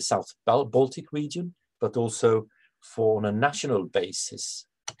here in the South Baltic region, but also on a national basis.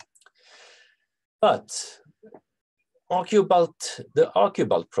 But the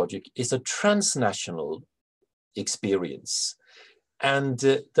ArchaeoBalt project is a transnational experience. And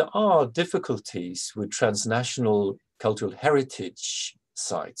there are difficulties with transnational cultural heritage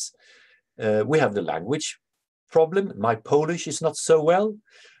sites. We have the language problem. My Polish is not so well,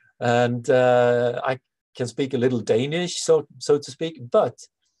 and I can speak a little Danish, so to speak, but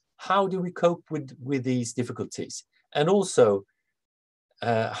how do we cope with these difficulties? And also,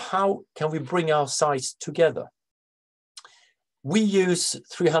 how can we bring our sites together? We use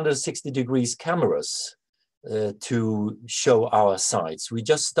 360 degrees cameras to show our sites. We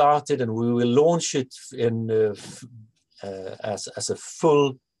just started and we will launch it as a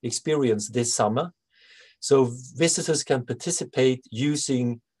full experience this summer. So visitors can participate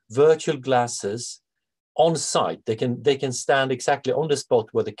using virtual glasses on site. They can stand exactly on the spot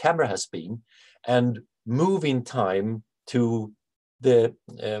where the camera has been and move in time to the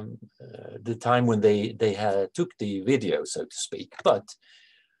time when they took the video, so to speak. But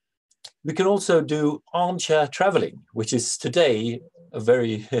we can also do armchair traveling, which is today a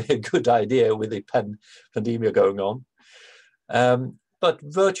very good idea with the pandemic going on. But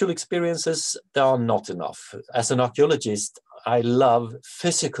virtual experiences, they are not enough. As an archaeologist, I love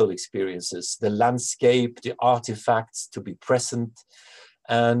physical experiences, the landscape, the artifacts to be present.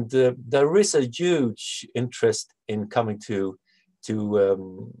 And there is a huge interest in coming to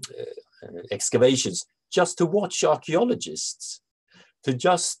excavations just to watch archaeologists,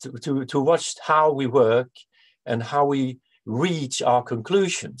 to watch how we work and how we reach our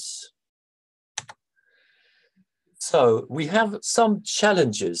conclusions. So we have some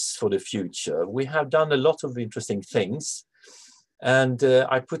challenges for the future. We have done a lot of interesting things. And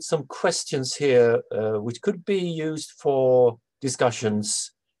I put some questions here which could be used for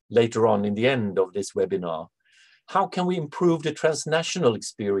discussions later on in the end of this webinar. How can we improve the transnational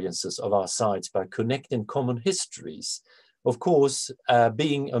experiences of our sites by connecting common histories? Of course,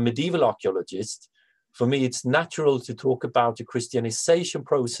 being a medieval archaeologist, for me it's natural to talk about the Christianization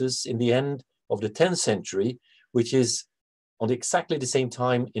process in the end of the 10th century, which is on exactly the same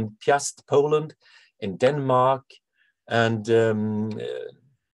time in Piast, Poland, in Denmark, and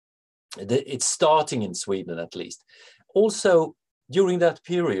it's starting in Sweden at least. Also, during that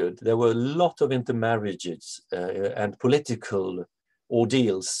period, there were a lot of intermarriages and political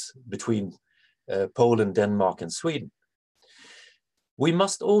ordeals between Poland, Denmark, and Sweden. We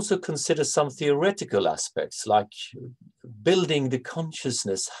must also consider some theoretical aspects, like building the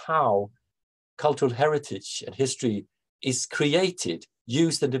consciousness how cultural heritage and history is created,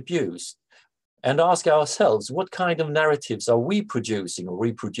 used, and abused, and ask ourselves, what kind of narratives are we producing or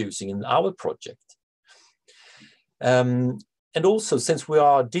reproducing in our project? And also, since we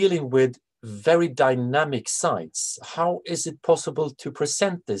are dealing with very dynamic sites, how is it possible to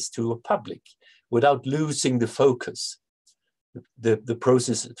present this to a public without losing the focus, the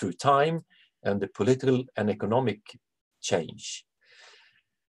process through time and the political and economic change?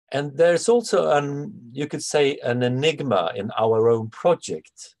 And there's also, you could say, an enigma in our own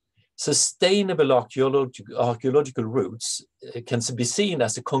project. Sustainable archaeological routes can be seen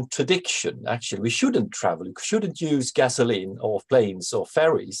as a contradiction. Actually, we shouldn't travel, we shouldn't use gasoline or planes or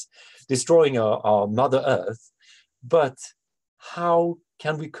ferries, destroying our Mother Earth. But how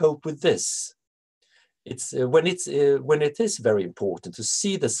can we cope with this? It's when it is very important to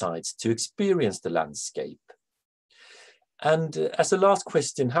see the sites, to experience the landscape. And as a last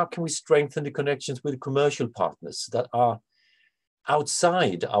question, how can we strengthen the connections with commercial partners that are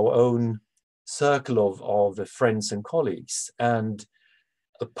outside our own circle of friends and colleagues, and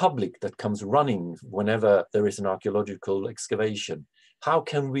a public that comes running whenever there is an archaeological excavation? How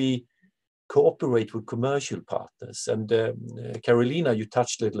can we cooperate with commercial partners? And Carolina, you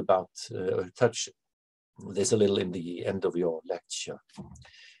touched a little about touch this a little in the end of your lecture.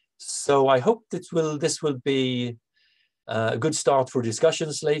 So I hope this will be a good start for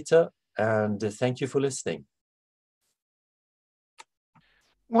discussions later, and thank you for listening.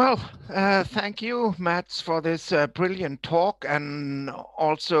 Well, thank you, Mats, for this brilliant talk, and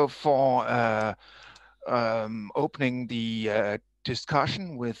also for opening the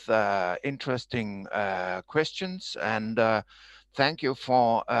discussion with interesting questions. And thank you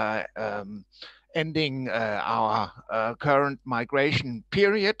for ending our current migration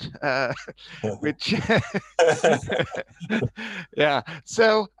period, which yeah.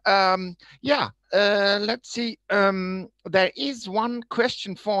 So yeah, let's see. There is one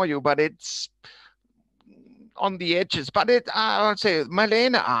question for you, but it's on the edges. But I'll say,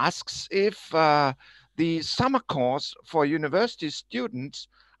 Malene asks if the summer course for university students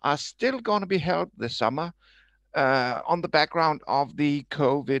are still going to be held this summer on the background of the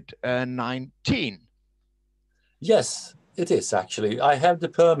COVID-19. Yes, it is actually. I have the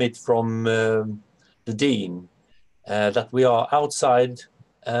permit from the dean that we are outside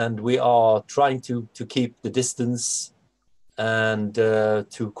and we are trying to keep the distance and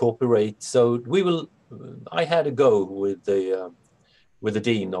to cooperate. So we will. I had a go with the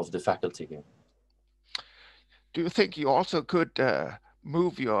dean of the faculty here. Do you think you also could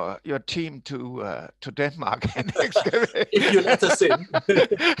move your team to Denmark and excavate? If you let us in.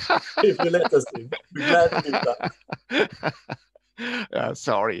 If you let us in, we're glad to do that.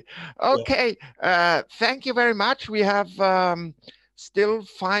 Sorry. Okay. Thank you very much. We have still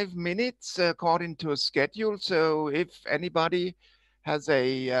 5 minutes according to a schedule. So if anybody has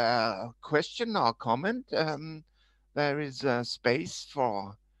a question or comment, there is space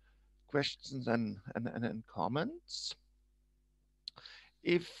for questions and comments.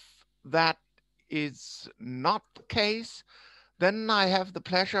 If that is not the case, then I have the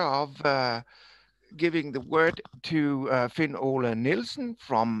pleasure of giving the word to Finn Ole Nielsen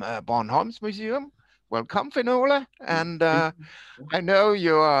from Bornholms Museum. Welcome, Finn Ole. And I know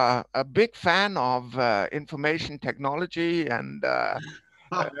you're a big fan of information technology, and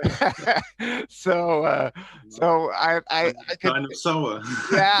so I can, kind of sour.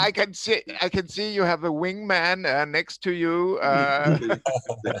 yeah, I can see you have a wingman next to you,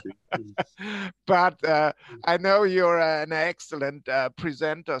 but I know you're an excellent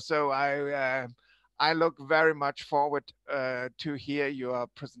presenter, so I look very much forward to hear your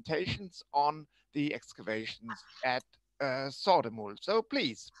presentations on the excavations at Sortemul. So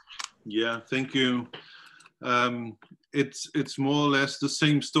please. Yeah, thank you. It's more or less the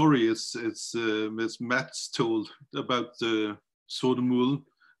same story as Mats told about Sortemul,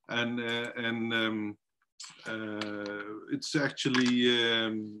 and it's actually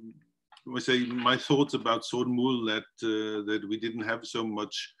I say my thoughts about Sortemul that we didn't have so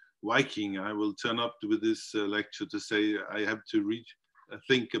much Viking. I will turn up with this lecture to say I have to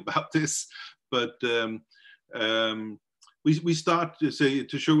think about this, but we start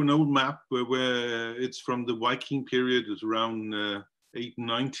to show an old map where it's from the Viking period. It's around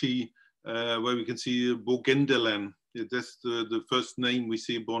 890, where we can see Borgenderland. That's the first name we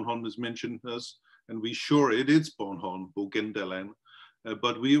see Bornholm is mentioned as, and we sure it is Bornholm, Borgenderland.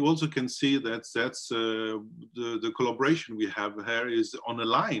 But we also can see that that's the collaboration we have here is on a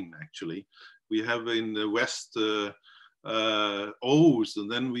line, actually. We have in the west Aarhus,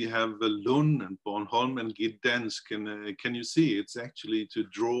 and then we have Lund and Bornholm and Gdansk. Can you see? It's actually to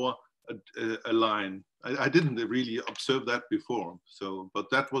draw a line. I didn't really observe that before. So,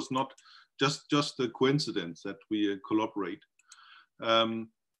 but that was not just a coincidence that we collaborate.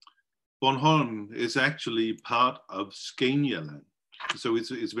 Bornholm is actually part of Scanialand. So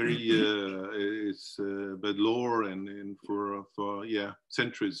it's very but lore and for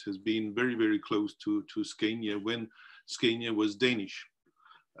centuries has been very close to Scania when Scania was Danish,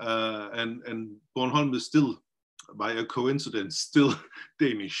 and Bornholm is still, by a coincidence, still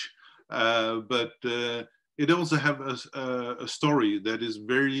Danish, but it also have a story that is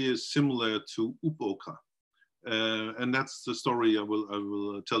very similar to Uppåkra, and that's the story I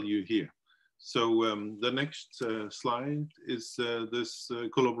will tell you here. So the next slide is this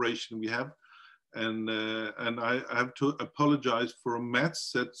collaboration we have, and I have to apologize for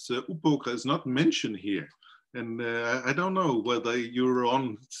Mats that Uppåkra is not mentioned here, and I don't know whether you're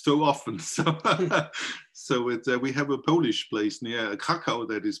on so often. So so it's we have a Polish place near Krakow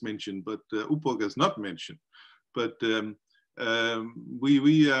that is mentioned, but Uppåkra is not mentioned. But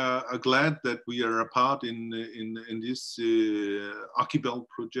we are glad that we are a part in this ArchaeoBalt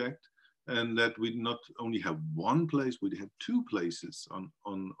project. And that we not only have one place, we have two places on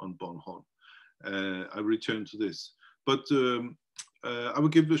Bornholm. I return to this, but I will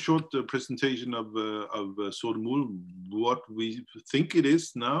give a short presentation of Sortemul, what we think it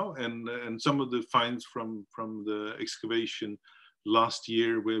is now, and some of the finds from the excavation last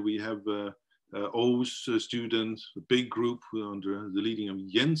year, where we have Aarhus students, a big group under the leading of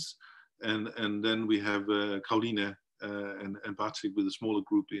Jens, and then we have Caroline and Bartik with a smaller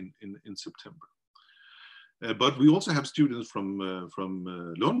group in September. But we also have students from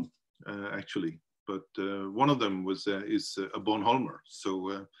Lund, actually. But one of them is a Bornholmer.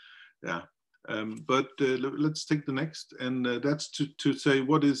 So yeah. But let's take the next, and that's to say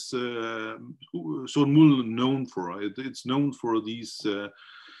what is Sortemul known for. It's known for these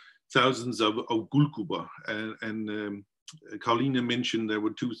thousands of guldgubber, and Caroline mentioned there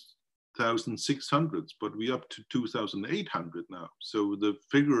were 2,600, but we're up to 2,800 now. So the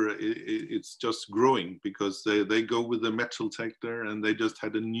figure, it's just growing because they go with the metal detector, and they just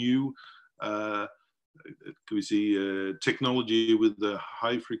had a new technology with the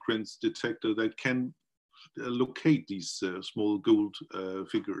high frequency detector that can locate these small gold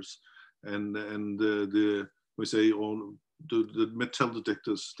figures, and the metal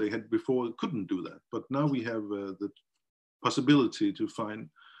detectors they had before couldn't do that, but now we have the possibility to find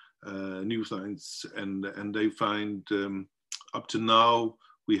new finds, and they find up to now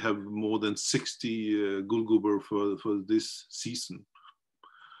we have more than 60 guldgubber for this season.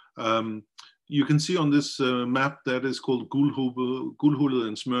 You can see on this map that is called Guldhullet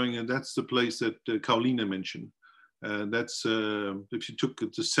and Smøring, and that's the place that Caroline mentioned. That's if you took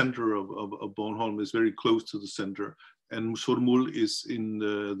the center of Bornholm, is very close to the center, and Sortemul is in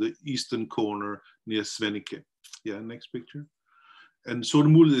the eastern corner near Svenike. Yeah, next picture. And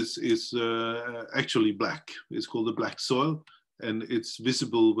Sortemul is actually black. It's called the black soil, and it's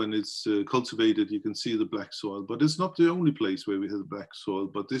visible when it's cultivated. You can see the black soil, but it's not the only place where we have the black soil,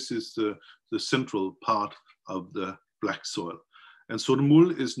 but this is the central part of the black soil. And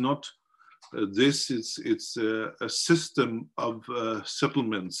Sortemul is not this, it's a system of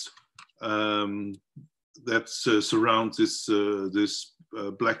settlements that surrounds this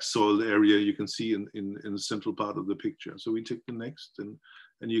black soil area you can see in the central part of the picture. So we take the next,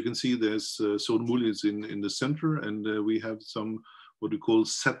 and you can see there's Sortemul is in the center, and we have some what we call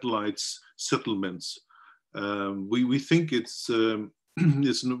settlements. We think it's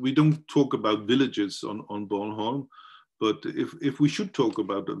we don't talk about villages on Bornholm, But if we should talk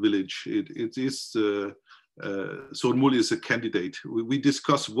about a village, it is Sormul is a candidate. We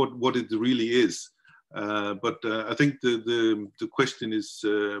discuss what it really is. But I think the question is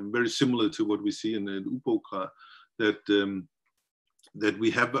very similar to what we see in Upokra, that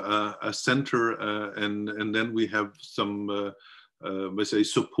we have a center and then we have some let's say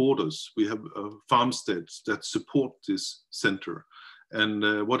supporters. We have farmsteads that support this center.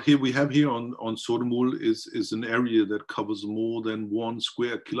 And what we have here on Sormul is an area that covers more than 1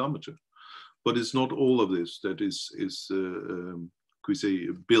 square kilometer. But it's not all of this that is we say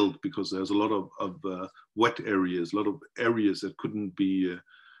built, because there's a lot of wet areas, a lot of areas that couldn't be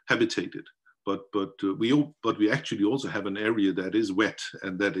habitated. But we actually also have an area that is wet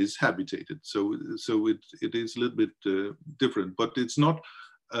and that is habitated. So it is a little bit different. But it's not,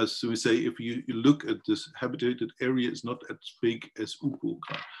 as we say, if you look at this habitated area, it's not as big as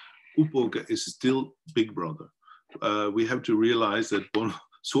Upokra. Upokra is still big brother. We have to realize that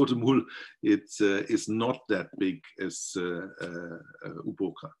Sormul, it's not that big as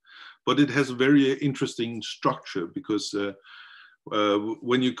Upokra, but it has a very interesting structure, because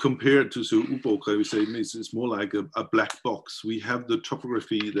when you compare it to Upokra, we say it's more like a black box. We have the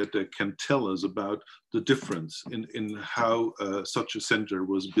topography that can tell us about the difference in how such a center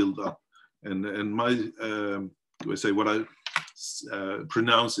was built up. And my what I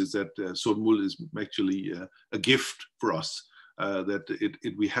pronounce is that Sormul is actually a gift for us. That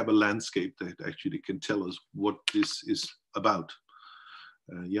we have a landscape that actually can tell us what this is about.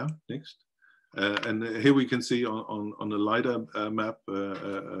 Yeah, next. And here we can see on the LiDAR map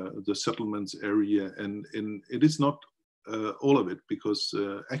the settlements area, and it is not all of it, because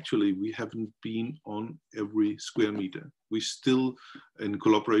actually we haven't been on every square meter. We still, in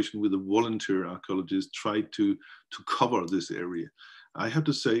collaboration with the volunteer archaeologists, try to cover this area. I have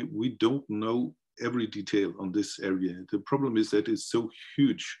to say, we don't know every detail on this area. The problem is that it's so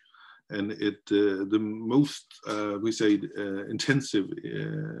huge, and the most we say intensive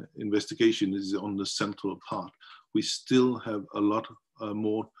investigation is on the central part. We still have a lot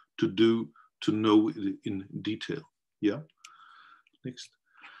more to do to know in detail. Yeah, next.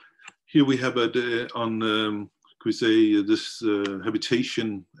 Here we have we say this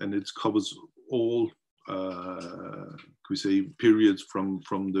habitation, and it covers all we say periods from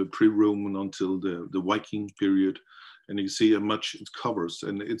the pre-Roman until the Viking period, and you see how much it covers.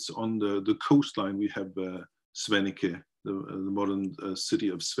 And it's on the coastline. We have Svanike, the modern city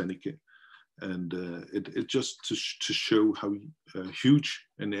of Svanike, and it just to show how huge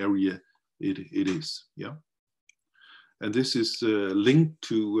an area it is. Yeah, and this is linked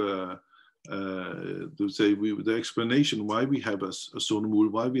to say the explanation why we have a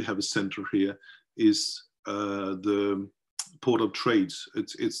Sormul, why we have a center here, is the port of trades.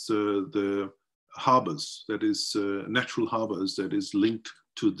 It's the harbors, that is natural harbors, that is linked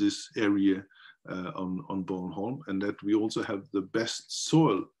to this area on Bornholm, and that we also have the best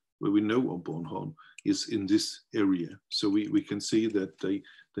soil where we know of Bornholm is in this area. So we can see that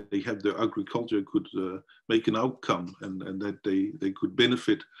they have their agriculture could make an outcome, and that they could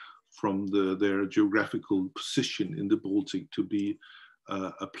benefit from their geographical position in the Baltic to be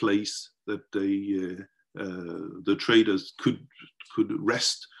a place that the traders could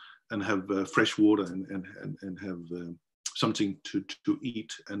rest and have fresh water and have something to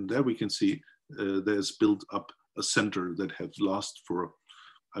eat. And there we can see there's built up a center that has lasted for,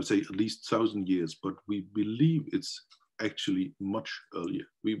 I'd say, at least 1,000 years, but we believe it's actually much earlier.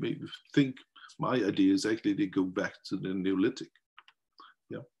 We may think, my idea is actually they go back to the Neolithic.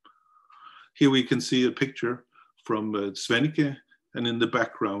 Yeah. Here we can see a picture from Svanike, and in the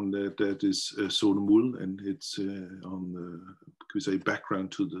background that is Sormul, and it's on the, could we say,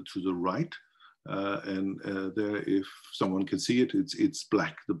 background to the right. And there, if someone can see it, it's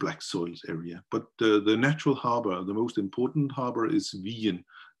black, the black soils area. But the natural harbor, the most important harbor, is Wien.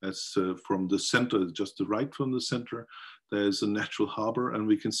 That's from the center, just the right from the center. There's a natural harbor, and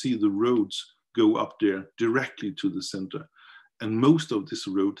we can see the roads go up there directly to the center. And most of this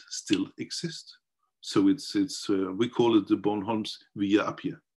road still exists. So it's we call it the Bornholms Via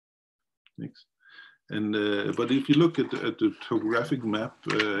Appia. Next. And but if you look at the topographic map,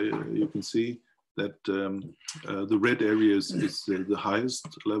 you can see that the red area is the highest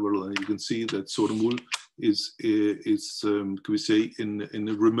level, and you can see that Sormul is can we say in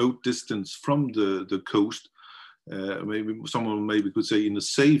a remote distance from the coast. Maybe someone could say in a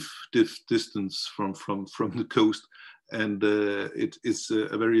safe distance from the coast. And it's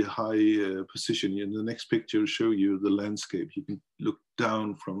a very high position. In the next picture, I'll show you the landscape. You can look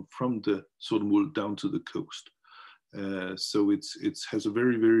down from the Sormul down to the coast. So it has a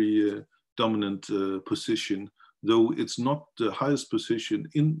very, very dominant position though it's not the highest position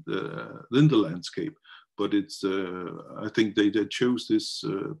in the landscape, but it's I think they chose this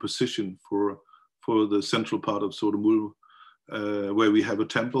position for the central part of Sortemul, where we have a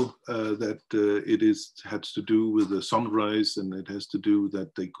temple that has to do with the sunrise, and it has to do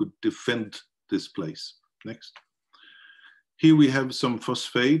that they could defend this place. Next. Here we have some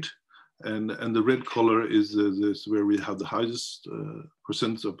phosphate, and the red color is this where we have the highest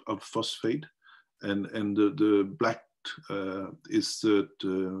percent of phosphate, and the black is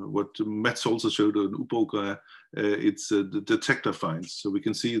what Mats also showed on Upoka. It's the detector finds. So we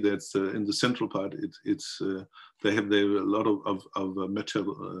can see that in the central part, they have a lot of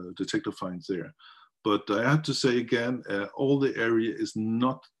metal detector finds there. But I have to say again, all the area is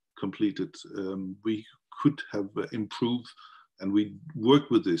not completed. We could have improved, and we work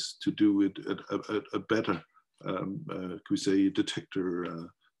with this to do it a better, could we say, detector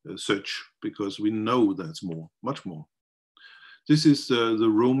search, because we know that's more, much more. This is the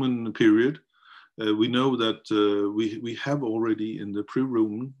Roman period. We know that we have already in the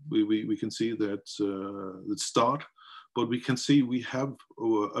pre-Roman, we can see that the start, but we can see we have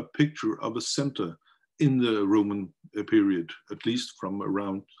a picture of a center in the Roman period, at least from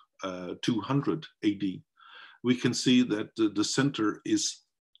around 200 AD. We can see that the center is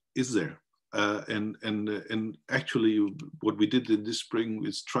there. And actually what we did in this spring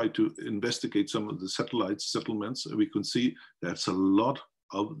is try to investigate some of the satellite settlements, and we can see that's a lot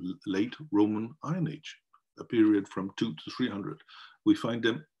of late Roman Iron Age, a period from 200 to 300. We find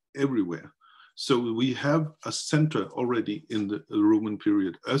them everywhere. So we have a center already in the Roman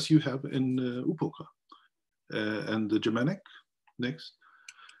period, as you have in Upoka. And the Germanic, next,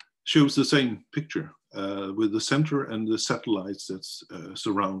 shows the same picture with the center and the satellites that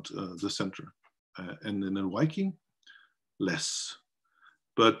surround the center. And in a Viking, less.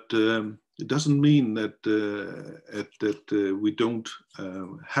 But it doesn't mean that we don't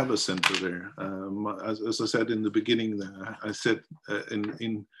have a center there. As I said in the beginning, I said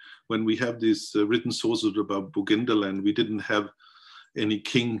when we have these written sources about Bogenderland, we didn't have any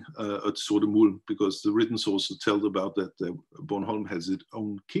king at Sortemul, because the written sources tell about that Bornholm has its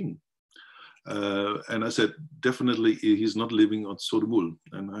own king. And I said, definitely he's not living on Sortemul.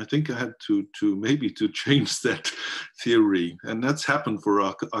 And I think I had to maybe change that theory. And that's happened for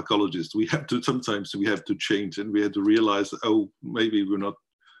archaeologists. Sometimes we have to change, and we had to realize, oh, maybe we're not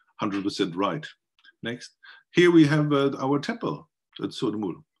 100% right. Next. Here we have our temple at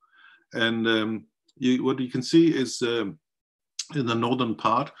Sortemul. And what you can see is in the northern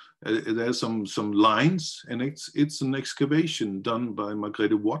part, there's some lines, and it's an excavation done by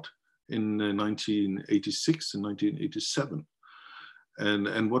Margrethe Watt in 1986 and 1987.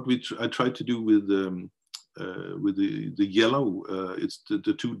 And what I tried to do with the yellow, it's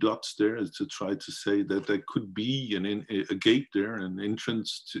the two dots there, is to try to say that there could be a gate there, an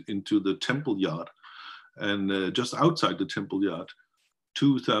entrance into the temple yard. And just outside the temple yard,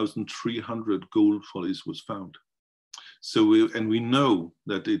 2,300 gold follies was found. So we know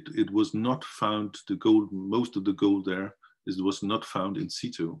that it was not found, the gold, most of the gold there was not found in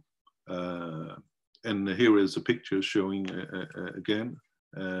situ. And here is a picture showing again,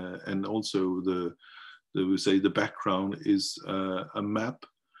 and also we say the background is a map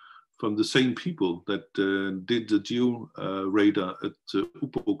from the same people that did the geo radar at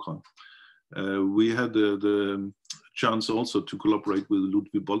Upoka. We had the chance also to collaborate with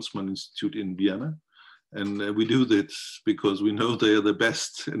Ludwig Boltzmann Institute in Vienna. And we do this because we know they are the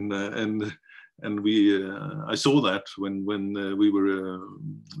best, and we I saw that when we were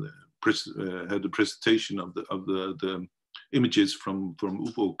had the presentation of the images from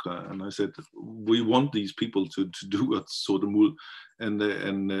Upoka, and I said we want these people to do at Sortemul, and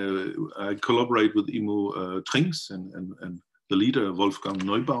I collaborate with Imo Trinks and the leader Wolfgang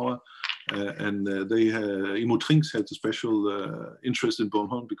Neubauer. Imo Trinks had a special interest in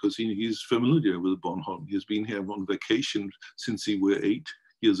Bornholm because he's familiar with Bornholm. He's been here on vacation since he was 8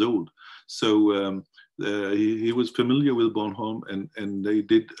 years old. So he was familiar with Bornholm, and they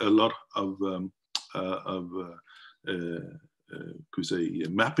did a lot of could we say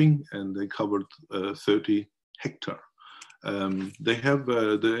mapping, and they covered 30 hectares. They have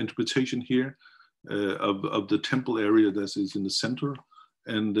the interpretation here of the temple area that is in the center.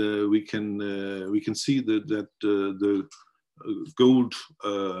 And we can see that the gold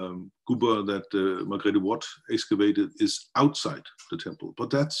guba that Margrethe Watt excavated is outside the temple. But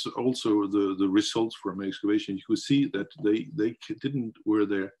that's also the results from excavation. You could see that they were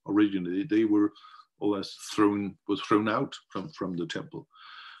there originally. They were always thrown out from the temple.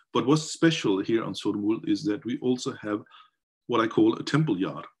 But what's special here on Sortemul is that we also have what I call a temple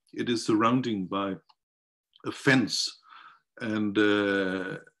yard. It is surrounded by a fence, and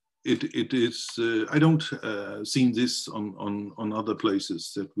it is. I don't seen this on other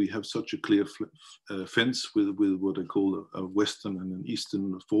places, that we have such a clear fence with what I call a western and an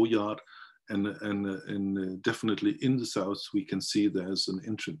eastern foreyard, and definitely in the south we can see there's an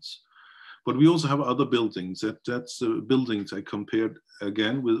entrance. But we also have other buildings. That's buildings I compared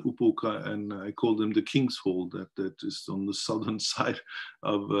again with Upåkra, and I call them the King's Hall. That is on the southern side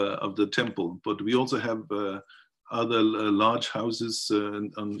of the temple. But we also have other large houses,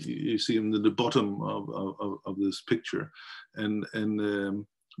 and you see them in the bottom of this picture. And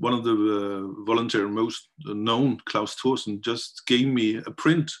one of the volunteer most known, Klaus Thorsen, just gave me a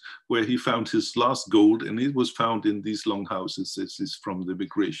print where he found his last gold, and it was found in these long houses. This is from the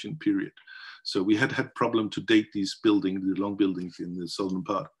migration period. So we had problem to date these buildings, the long buildings in the southern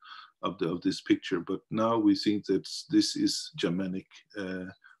part of this picture. But now we think that this is Germanic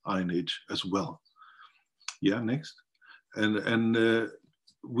Iron Age as well. Yeah, next. And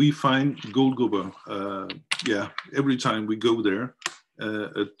we find Goldgruber, yeah, every time we go there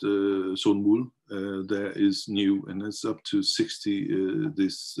at Solmul, there is new, and it's up to 60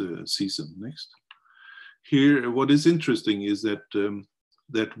 this season. Next. Here, what is interesting is that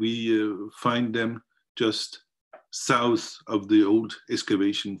that we find them just south of the old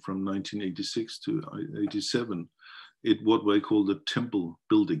excavation from 1986 to 87. What I call the temple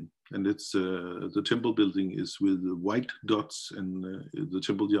building. And it's the temple building is with white dots, and the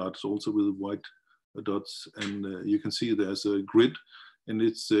temple yard is also with white dots. And you can see there's a grid, and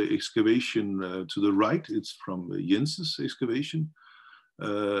it's excavation to the right. It's from Jens's excavation.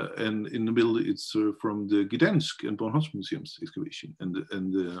 And in the middle, it's from the Gdansk and Bornholm Museum's excavation. And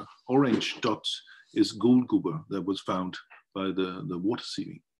the orange dot is Goldgruber that was found by the water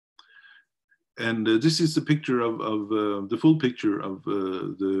sieving. And this is the picture of the full picture of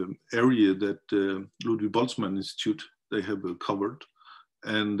the area that Ludwig Boltzmann Institute, they have covered.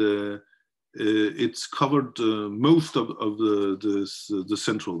 And it's covered most of the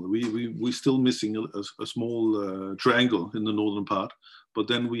central. We're still missing a small triangle in the northern part, but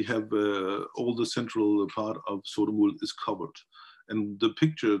then we have all the central part of Solmul is covered. And the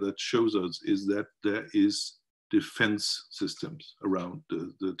picture that shows us is that there is defense systems around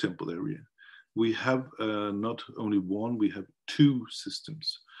the temple area. We have not only one, we have two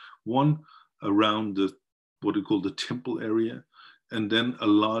systems. One around what we call the temple area, and then a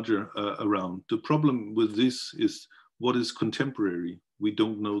larger around. The problem with this is what is contemporary. We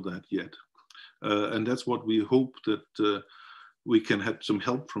don't know that yet. And that's what we hope that we can have some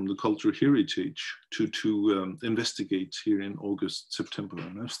help from the cultural heritage to investigate here in August, September.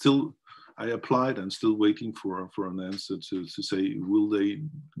 And I applied and still waiting for an answer to say, will they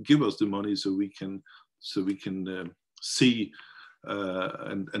give us the money so we can see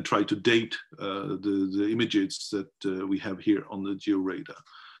and try to date the images that we have here on the GeoRadar.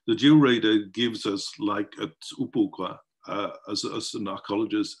 The GeoRadar gives us, like at Upåkra, as an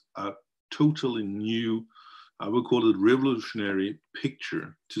archaeologist, a totally new, I would call it revolutionary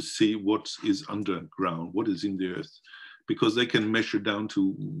picture to see what is underground, what is in the earth, because they can measure down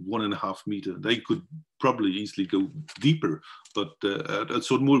to 1.5 meters. They could probably easily go deeper, but at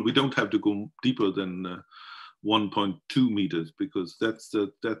Solmul we don't have to go deeper than 1.2 meters, because that's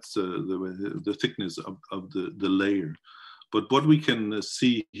the thickness of the layer. But what we can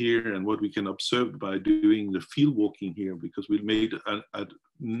see here and what we can observe by doing the field walking here, because we made a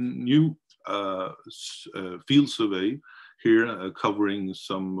new field survey here covering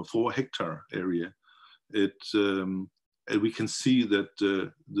some 4 hectare area. And we can see that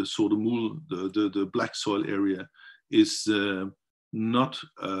the Solmul, the black soil area, is not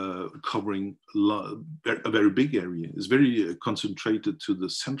covering a very big area. It's very concentrated to the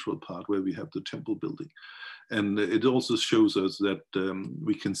central part where we have the temple building. And it also shows us that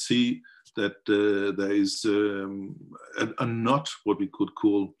we can see that there is a knot, what we could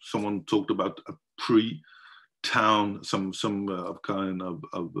call, someone talked about a pre-town, some kind of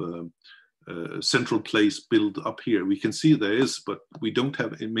central place built up here. We can see there is, but we don't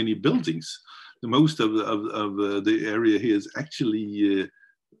have many buildings. The most of the area here is actually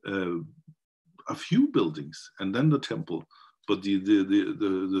a few buildings, and then the temple. But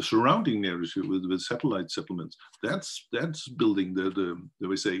the surrounding areas with satellite settlements, that's building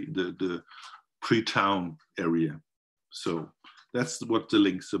the pre-town area. So that's what the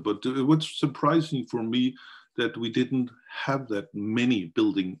links are. But what's surprising for me, that we didn't have that many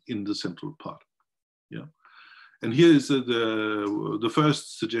building in the central part. Yeah, and here is the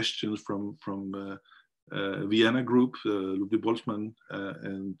first suggestions from Vienna group, Ludwig Boltzmann,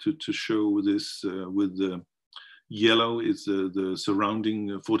 and to show this with the Yellow is the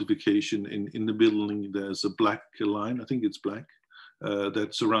surrounding fortification. In the building, there's a black line, I think it's black,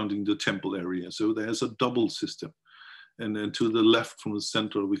 that's surrounding the temple area. So there's a double system. And then to the left from the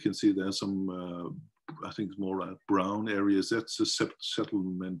center, we can see there's some, I think it's more brown areas. That's the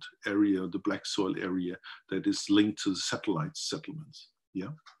settlement area, the black soil area that is linked to the satellite settlements.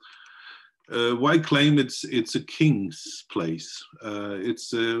 Yeah. Why claim it's a king's place? It's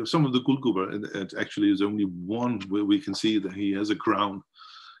some of the Guldgruber, and actually is only one where we can see that he has a crown.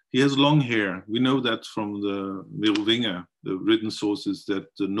 He has long hair. We know that from the Merovinger, the written sources, that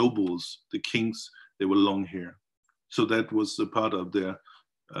the nobles, the kings, they were long hair. So that was a part of their,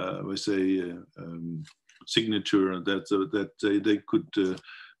 I say, signature that they could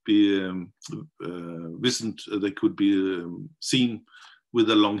be they could be seen with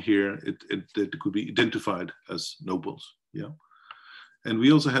the long hair. It could be identified as nobles. Yeah, and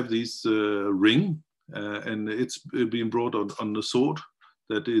we also have this ring, and it's being brought on the sword.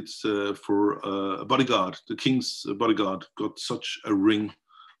 That it's for a bodyguard. The king's bodyguard got such a ring,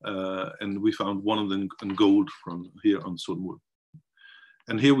 and we found one of them in gold from here on Sortemul.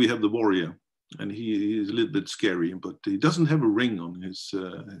 And here we have the warrior, and he is a little bit scary, but he doesn't have a ring on his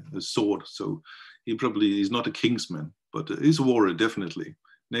sword, so he probably is not a kingsman, but he's a warrior, definitely.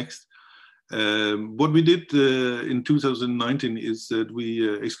 Next. What we did in 2019 is that we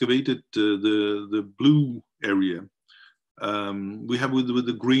excavated the blue area. We have with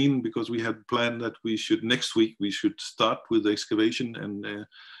the green, because we had planned that we should, next week, we should start with the excavation,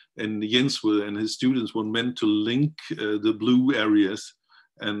 and Jens and his students were meant to link the blue areas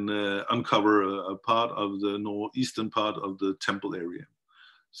and uncover a part of the northeastern part of the temple area.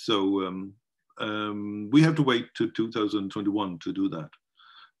 So we have to wait to 2021 to do that.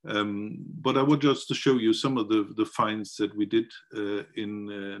 But I would just to show you some of the finds that we did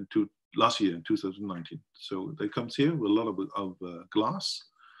last year, 2019. So they comes here with a lot of glass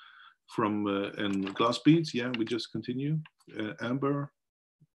from and glass beads. Yeah, we just continue. Amber,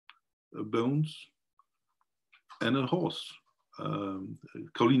 bones, and a horse.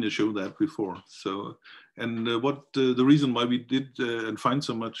 Karolina showed that before. So, and what the reason why we did and find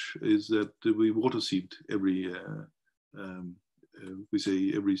so much is that we water seeped every we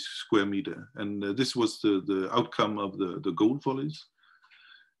say every square meter, and this was the outcome of the gold volleys.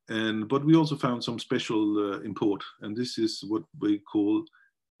 But we also found some special import, and this is what we call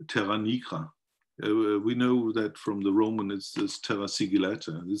terra nigra. We know that from the Roman it's terra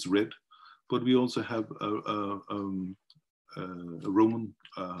sigillata, it's red, but we also have a Roman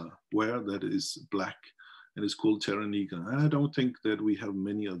ware that is black, and it's called terra nigra. And I don't think that we have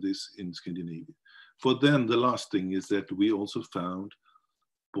many of this in Scandinavia. But then the last thing is that we also found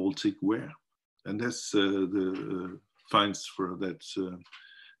Baltic ware, and that's the finds for that.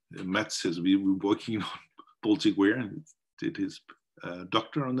 Matt says we were working on Baltic ware and did his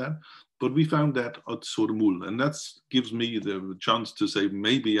doctor on that, but we found that at Sortemul, and that gives me the chance to say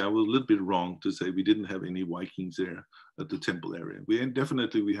maybe I was a little bit wrong to say we didn't have any Vikings there at the temple area. We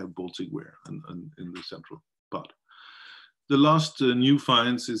have Baltic ware in the central part. The last new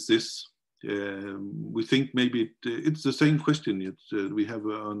finds is this. We think maybe it's the same question we have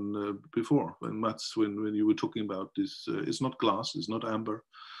on before, when Mats, when you were talking about this, it's not glass, it's not amber,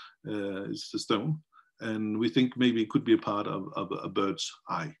 it's the stone, and we think maybe it could be a part of a bird's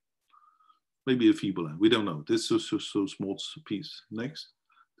eye, maybe a feeble eye, we don't know. This is so small piece. Next.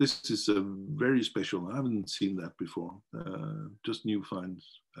 This is a very special, I haven't seen that before, just new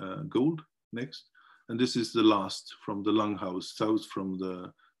finds, gold. Next. And this is the last from the Langhouse, south from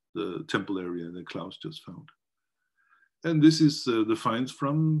the temple area that Klaus just found. And this is the finds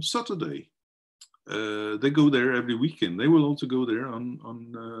from Saturday. They go there every weekend. They will also go there on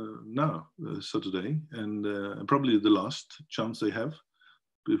Saturday, and probably the last chance they have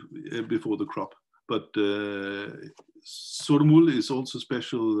before the crop. But Sortemul is also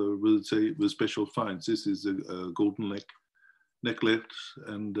special, with special finds. This is a golden necklet,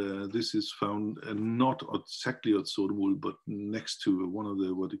 and this is found not exactly at Sortemul, but next to one of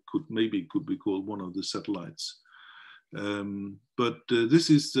the what it could be called one of the satellites. But this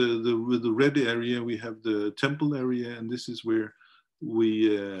is with the red area. We have the temple area, and this is where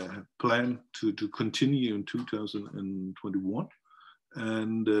we plan to continue in 2021.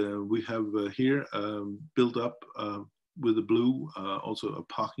 And we have here built up with the blue also a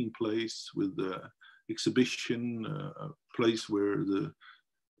parking place with the exhibition, a place where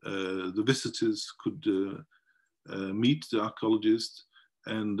the visitors could meet the archaeologists.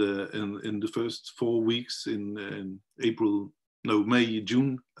 And in the first 4 weeks in May,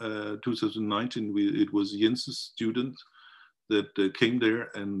 June 2019, it was Jens's student that came there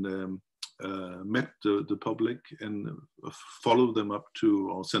and met the public and followed them up to,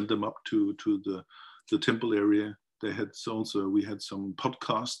 or sent them up to the temple area. They had also, we had some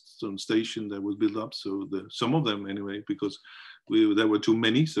podcasts on station that was built up. So some of them anyway, because there were too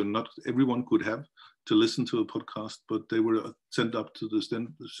many, so not everyone could have to listen to a podcast, but they were sent up to the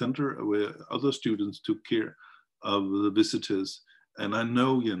center where other students took care of the visitors. And I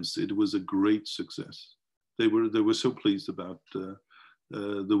know, Jens, it was a great success. They were so pleased about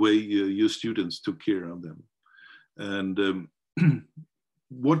the way your students took care of them. And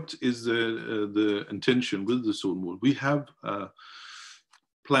what is the intention with the Sodenmul? We have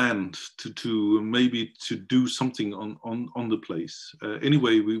planned to maybe to do something on the place.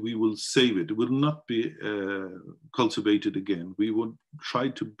 Anyway, we will save it. It will not be cultivated again. We will try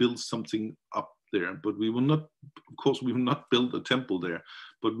to build something up there, but we will not, of course, we will not build a temple there,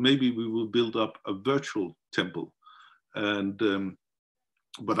 but maybe we will build up a virtual temple. And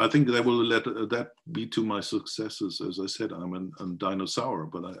but I think I will let that be to my successors. As I said, I'm a dinosaur,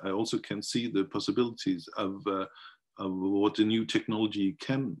 but I also can see the possibilities of what the new technology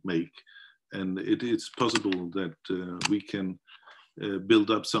can make. And it's possible that we can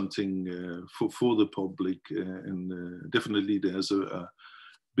build up something for the public. And definitely there's a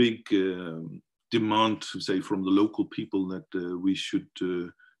big demand, say, from the local people that we should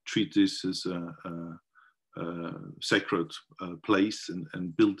treat this as a sacred place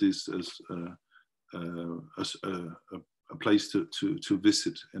and build this as a place to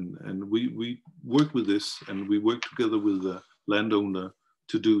visit. And we work with this, and we work together with the landowner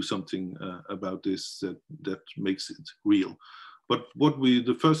to do something about this that makes it real. But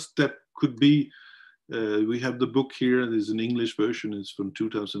the first step could be, we have the book here. There's an English version. It's from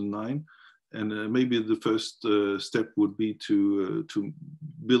 2009. And maybe the first step would be to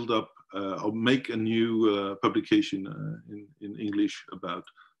build up or make a new publication in English about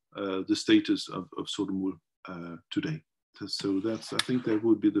the status of Sodenmul today. So I think that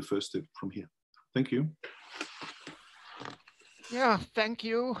would be the first step from here. Thank you. Yeah, thank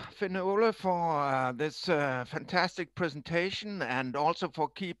you, Finn Ole, for this fantastic presentation, and also for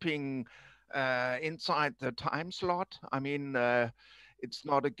keeping inside the time slot. I mean, it's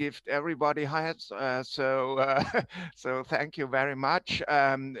not a gift everybody has, so thank you very much.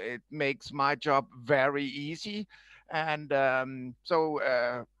 It makes my job very easy, and and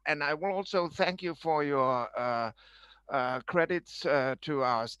I will also thank you for your credits to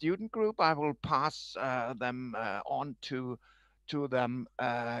our student group. I will pass them on to them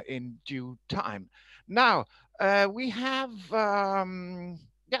in due time. Now we have.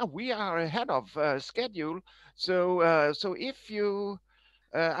 Yeah, we are ahead of schedule. So if you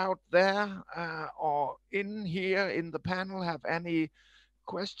out there or in here in the panel have any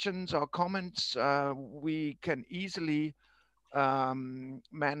questions or comments, we can easily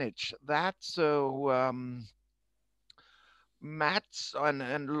manage that. So Mats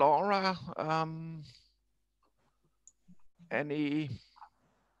and Laura, any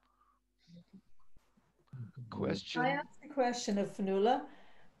question? I asked a question of Fionnuala.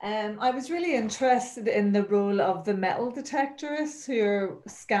 I was really interested in the role of the metal detectorists who are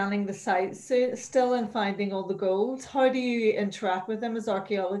scanning the sites still and finding all the gold. How do you interact with them as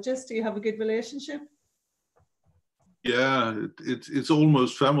archaeologists? Do you have a good relationship? Yeah, it's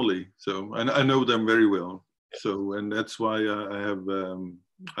almost family. So I know them very well. So, and that's why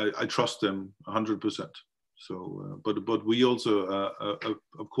I trust them 100%. So, but we also,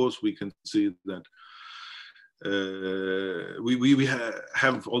 of course, we can see that we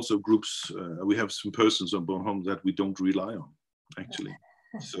have also groups. We have some persons on Bornholm that we don't rely on, actually.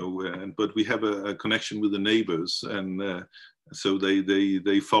 So, but we have a connection with the neighbors, and so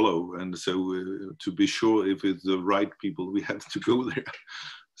they follow. And so, to be sure if it's the right people, we have to go there.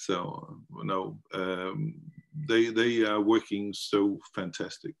 So, no, they are working so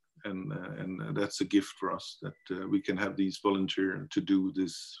fantastic, and that's a gift for us that we can have these volunteers to do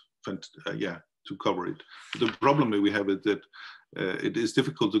this. To cover it. The problem we have is that it is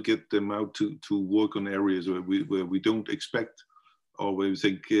difficult to get them out to work on areas where we don't expect, or where we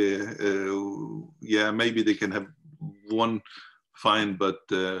think, yeah, maybe they can have one fine, but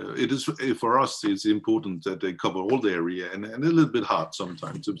it is for us. It's important that they cover all the area, and a little bit hard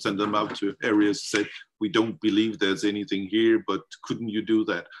sometimes to send them out to areas that we don't believe there's anything here, but couldn't you do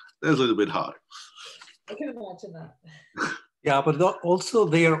that? That's a little bit hard. I can imagine that. Yeah, but also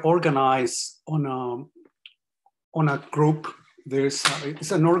they are organized on a group.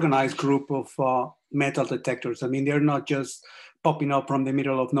 It's an organized group of metal detectors. I mean, they're not just popping up from the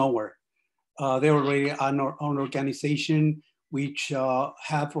middle of nowhere. They're already an organization which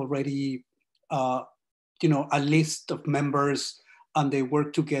have already, a list of members and they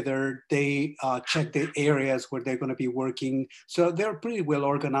work together. They check the areas where they're going to be working. So they're pretty well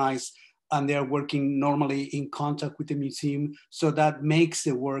organized, and they're working normally in contact with the museum. So that makes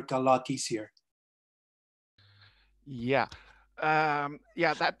the work a lot easier. Yeah.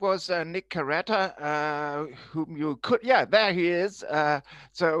 Yeah, that was Nick Carretta, whom you could, yeah, there he is.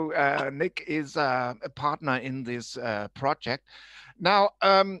 So Nick is a partner in this project. Now,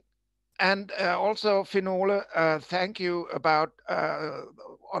 and also, Finn-Ole, thank you about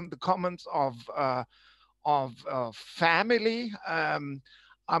on the comments of family.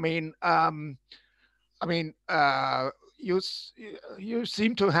 You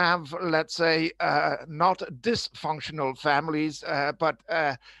seem to have, let's say, not dysfunctional families, but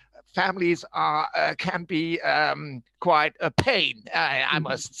families are can be quite a pain, I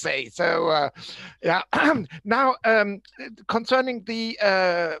must say. So yeah. Now, concerning the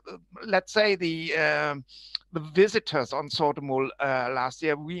let's say the visitors on Sortemul last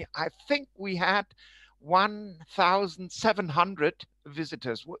year, I think we had 1,700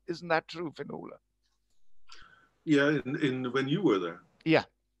 visitors. Isn't that true, Finn-Ole? Yeah, in when you were there. Yeah.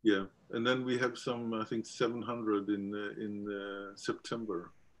 Yeah, and then we have some, I think, 700 in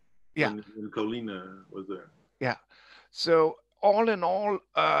September. Yeah. When Carolina was there. Yeah. So all in all,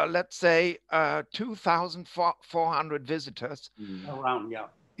 let's say 2,400 visitors. Around, yeah.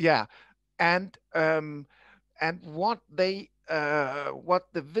 Yeah, and what the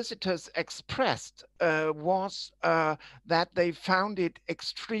visitors expressed was that they found it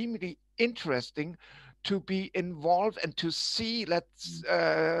extremely interesting to be involved and to see,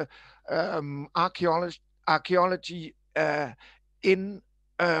 archaeology in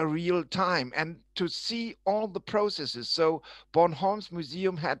real time, and to see all the processes. So Bornholm's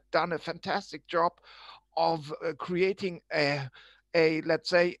museum had done a fantastic job of creating a let's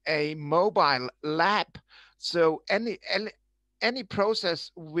say a mobile lab. So any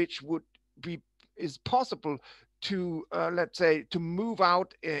process which would be is possible to let's say to move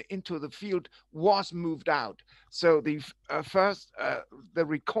out into the field was moved out. So the first the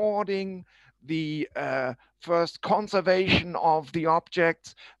recording, the first conservation of the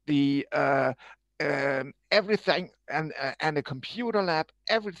objects, the everything, and a computer lab,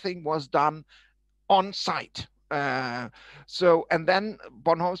 everything was done on site. So, and then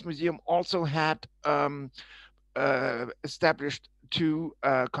Bornholm's Museum also had established 2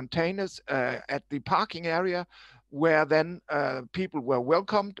 containers at the parking area, where then people were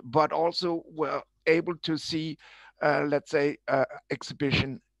welcomed, but also were able to see, let's say,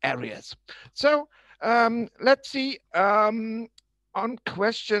 exhibition areas. So let's see, on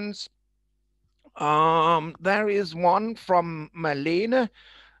questions. There is one from Marlene,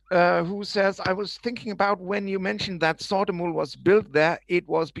 who says, I was thinking about when you mentioned that Sortemul was built there, it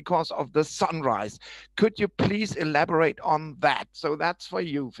was because of the sunrise. Could you please elaborate on that? So that's for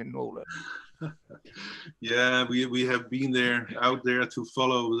you, Finn-Ole. Yeah, we have been there, out there to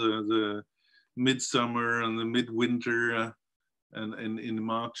follow the midsummer and the midwinter, and in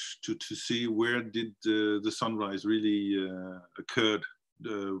March to see where did the sunrise really occurred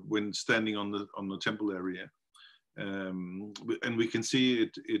when standing on the temple area. And we can see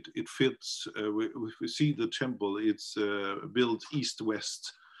it fits. We see the temple. It's built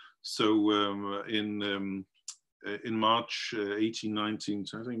east-west. So in March 1819,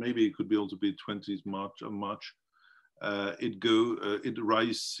 so I think maybe it could be also be 20th March. It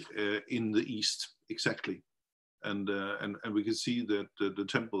rise in the east exactly, and we can see that the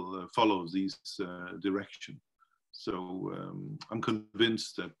temple follows this direction. So I'm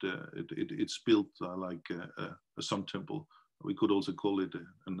convinced that it's built like a sun temple. We could also call it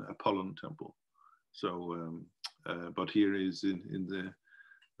an Apollon temple. So, but here is in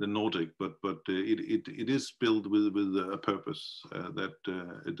the Nordic, but it is built with a purpose that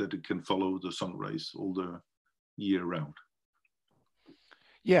it can follow the sun rays all the year round.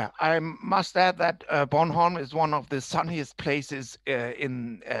 Yeah, I must add that Bornholm is one of the sunniest places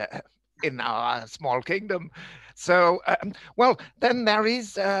in our small kingdom. So, well, then there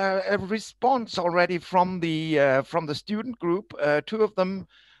is a response already from the student group. 2 of them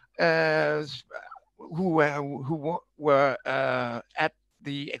who were at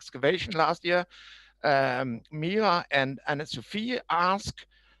the excavation last year, Mira and Anne-Sophie, ask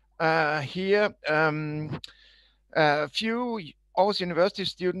here, a few Aarhus University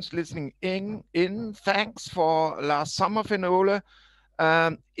students listening in. Thanks for last summer, Finn-Ole.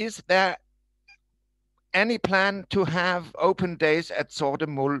 Is there any plan to have open days at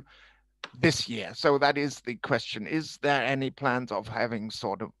Sortemul this year? So that is the question. Is there any plans of having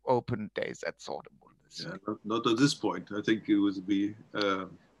sort of open days at Sortemul this year? Not at this point. I think it would be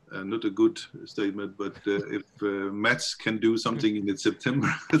not a good statement, but if Mats can do something in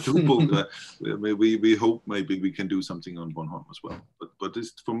September, we hope maybe we can do something on Bornholm as well. But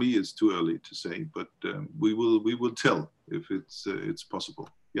for me, it's too early to say. But we will tell if it's possible.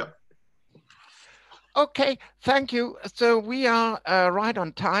 Yeah. Okay, thank you. So we are right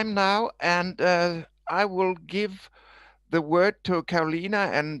on time now, and I will give the word to Carolina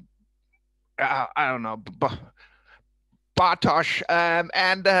and I don't know, Bartosz,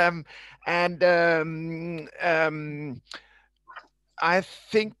 I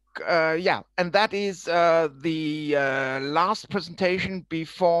think, yeah, and that is the last presentation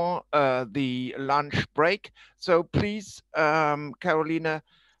before the lunch break. So please, Carolina,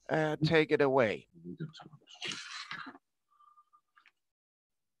 take it away.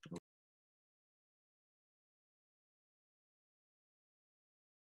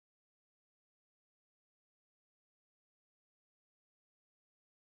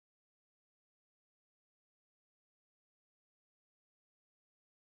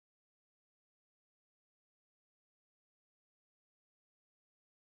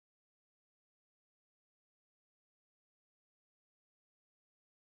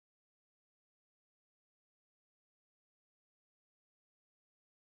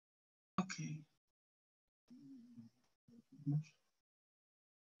 Okay.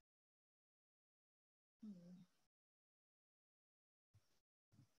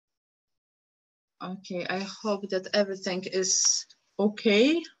 Okay, I hope that everything is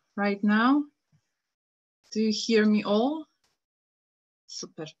okay right now. Do you hear me all?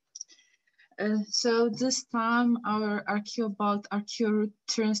 Super. So this time our ArchaeoBalt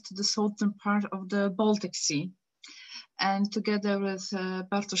returns to the southern part of the Baltic Sea. And together with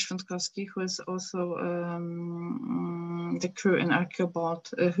Bartosz Świętkowski, who is also the crew in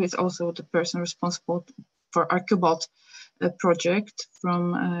ArchaeoBalt, who is also the person responsible for ArchaeoBalt project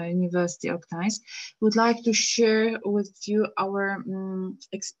from University of Gdańsk, would like to share with you our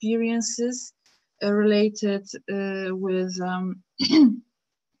experiences related with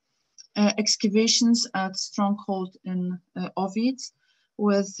excavations at Stronghold in Ovid,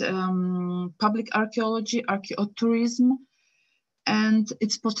 with public archaeology, archaeotourism, and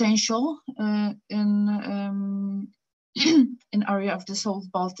its potential in in area of the South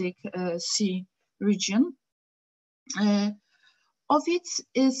Baltic Sea region. Ovid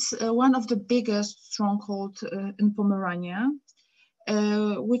is one of the biggest stronghold in Pomerania,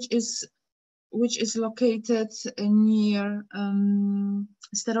 which is located near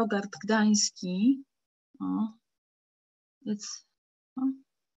Starogard Gdański. It's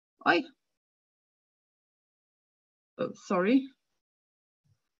sorry,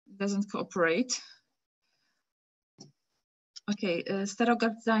 it doesn't cooperate. Okay,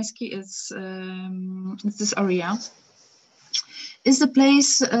 Starogard Gdański is this area. Is the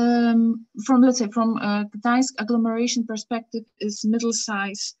place from, let's say, from Gdańsk agglomeration perspective, is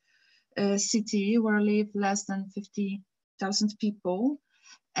middle-sized city where live less than 50,000 people,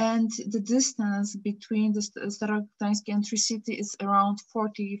 and the distance between the Starogard Gdański and Tri-City is around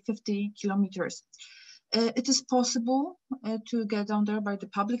 40-50 kilometers. It is possible to get down there by the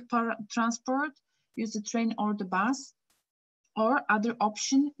public transport, use the train or the bus, or other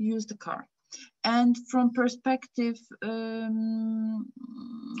option, use the car. And from perspective,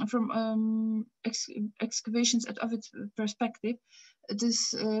 excavations at Ovid perspective,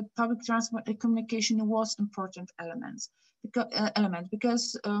 this public transport and communication was important element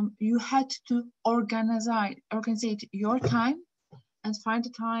because you had to organize your time and find the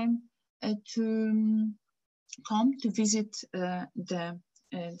time to come to visit the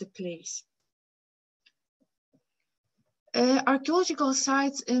place. Archaeological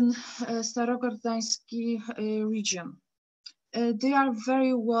sites in Starogard Gdański region. They are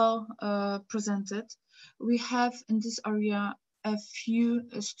very well presented. We have in this area a few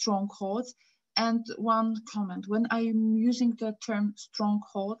strongholds, and one comment. When I'm using the term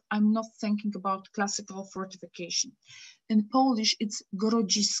stronghold, I'm not thinking about classical fortification. In Polish, it's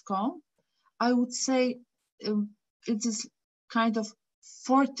grodzisko. I would say it is kind of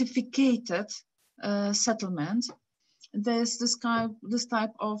fortificated settlement. This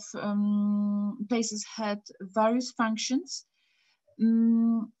type of places had various functions,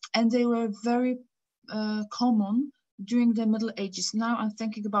 and they were very common during the Middle Ages. Now I'm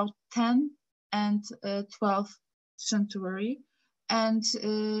thinking about 10th and 12th century, and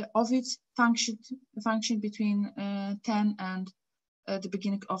Ovid functioned between 10 and the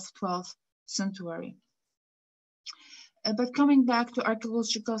beginning of 12th century. But coming back to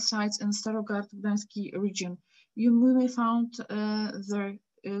archaeological sites in Starogard Gdański region, you may found their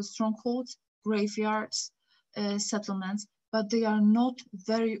strongholds, graveyards, settlements, but they are not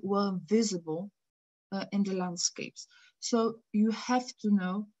very well visible in the landscapes. So you have to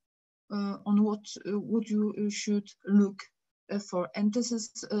know on what you should look for. And this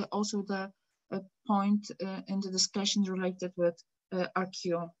is also the point in the discussion related with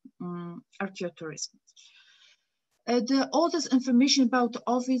archaeotourism. The oldest information about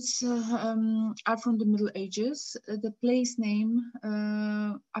Ovid are from the Middle Ages. The place name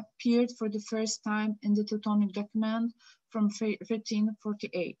appeared for the first time in the Teutonic document from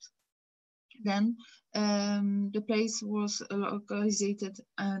 1348. Then the place was localized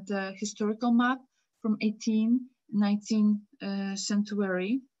at the historical map from 19th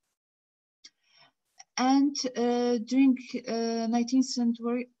century. And during 19th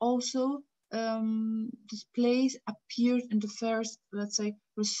century also this place appeared in the first, let's say,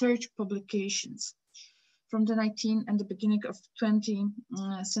 research publications from the 19th and the beginning of 20th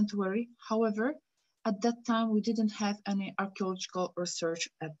century. However, at that time, we didn't have any archaeological research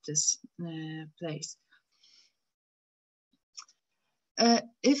at this place.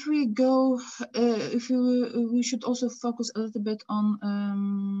 If we go, we should also focus a little bit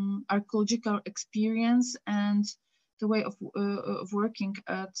on archaeological experience and the way of working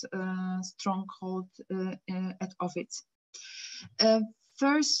at stronghold at Ovid.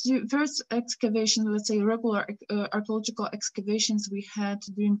 First excavation, let's say regular archaeological excavations we had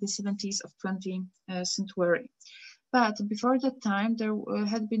during the 70s of 20th century. But before that time, there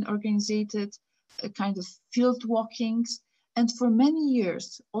had been organized a kind of field walkings. And for many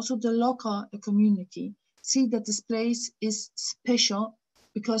years, also the local community see that this place is special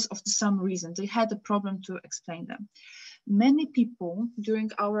because of some reason. They had a problem to explain them. Many people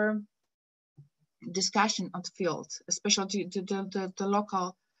during our discussion on the field, especially the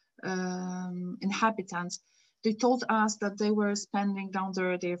local inhabitants, they told us that they were spending down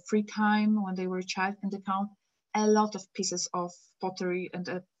there their free time when they were a child, and they found a lot of pieces of pottery,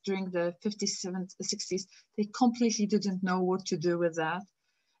 and during the 50s, 70s, 60s, they completely didn't know what to do with that.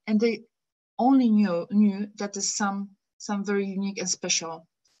 And they only knew that is some very unique and special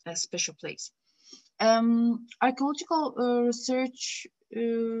place. Archaeological research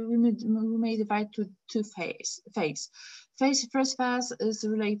we may divide to two phases. First phase is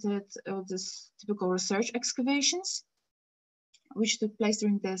related to this typical research excavations, which took place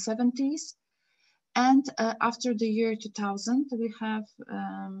during the 70s. And after the year 2000, we have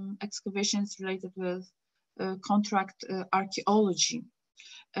excavations related with contract archaeology.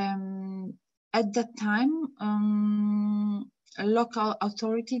 At that time, a local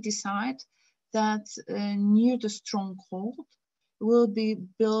authority decide that near the stronghold will be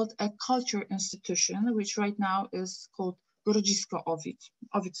built a culture institution, which right now is called Grodzisko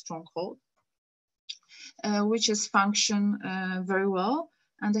Ovid Stronghold, which is function very well.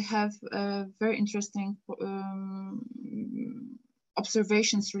 And they have very interesting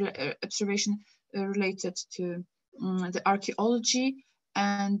observation related to the archaeology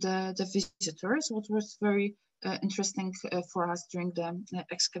and the visitors, what was very interesting for us during the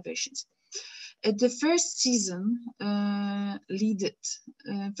excavations. The first season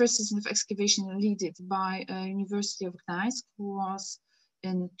first season of excavation led by University of Gdańsk was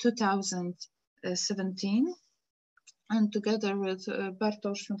in 2017. And together with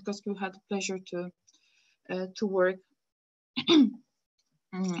Bartosz Świątkowski, we had the pleasure to work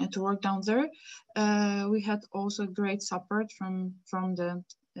down there. We had also great support from the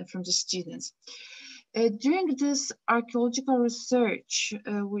students. During this archaeological research,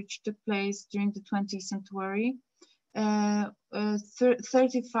 which took place during the 20th century,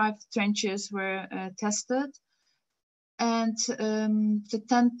 35 trenches were tested, and the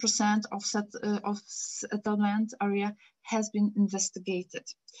 10% of settlement area has been investigated.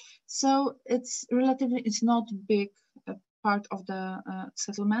 So it's not big part of the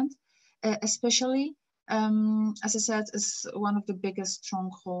settlement, especially as I said, is one of the biggest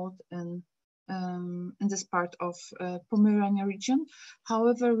stronghold in this part of Pomerania region.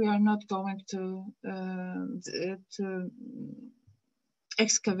 However, we are not going to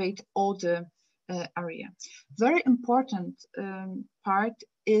excavate all the area. Very important part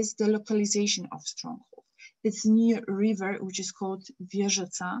is the localization of stronghold. It's near a river which is called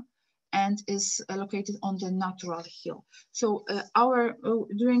Wieżyca and is located on the natural hill. So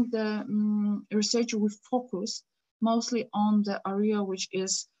during the research we focus mostly on the area which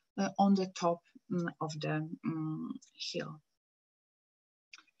is on the top of the hill.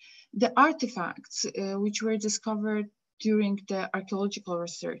 The artifacts which were discovered during the archaeological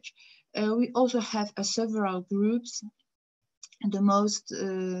research, we also have several groups.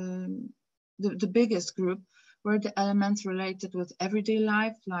 The biggest group were the elements related with everyday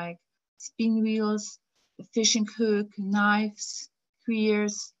life, like spin wheels, fishing hook, knives,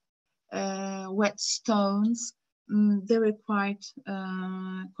 queers, whetstones. They were quite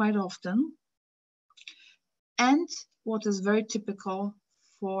often. And what is very typical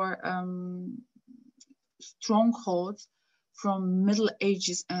for strongholds from Middle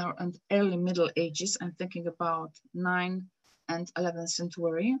Ages and early Middle Ages, I'm thinking about 9th and 11th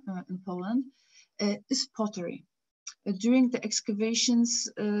century in Poland, is pottery. During the excavations,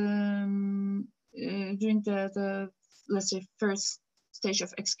 during the let's say first stage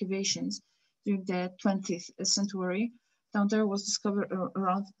of excavations during the 20th century, down there was discovered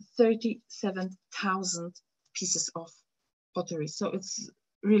around 37,000 pieces of pottery. So it's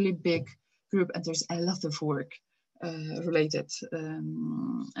really big group, and there's a lot of work related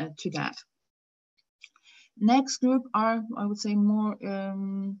to that. Next group are, I would say, more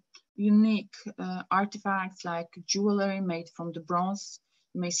unique artifacts like jewelry made from the bronze.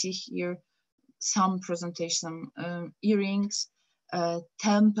 You may see here some presentation, earrings,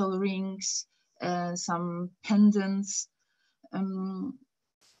 temple rings, some pendants, and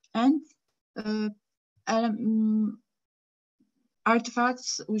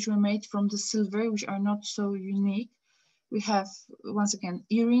artifacts which were made from the silver, which are not so unique. We have, once again,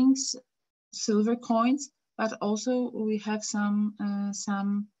 earrings, silver coins, but also we have some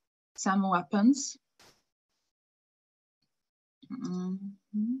weapons.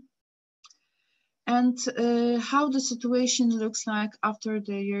 And how the situation looks like after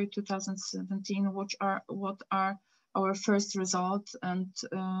the year 2017, what are our first results and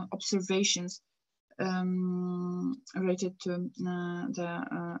observations related to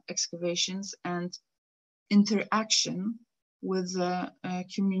the excavations and interaction with the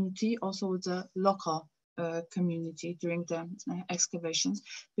community, also with the local community during the excavations,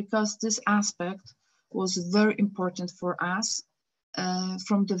 because this aspect was very important for us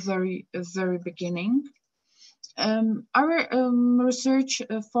from the very beginning. Our research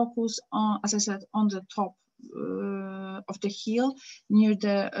focused on, as I said, on the top of the hill near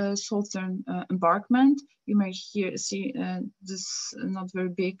the southern embankment. You may here see this not very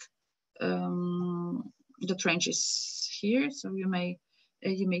big, the trenches here, so you may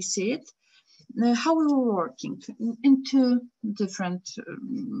see it. How we were working in two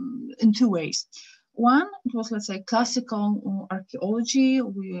ways. One, it was, let's say, classical archaeology.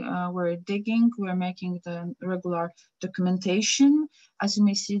 We were digging, we were making the regular documentation. As you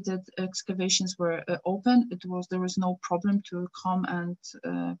may see, that excavations were open. There was no problem to come and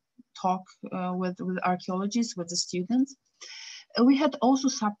talk with archaeologists, with the students. We had also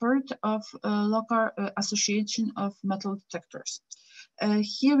support of local association of metal detectors.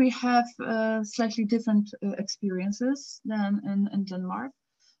 Here we have slightly different experiences than in Denmark.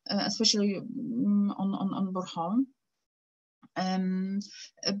 Especially on Bornholm,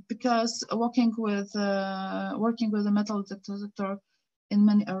 because working with a metal detector in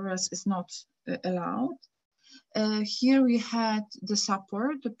many areas is not allowed. Here we had the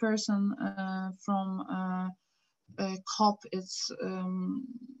support, the person from KOP, it's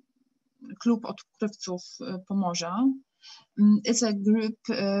Klub Odkrywców Pomorza. It's a group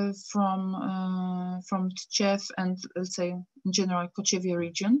from Tczew and, let's say, in general, Koczewia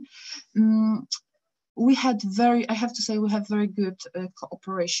region. We had I have to say, we have very good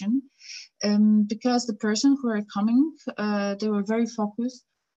cooperation because the person who were coming, they were very focused.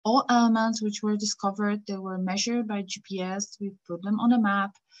 All elements which were discovered, they were measured by GPS. We put them on a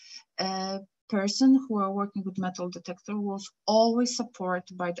map. Person who were working with metal detector was always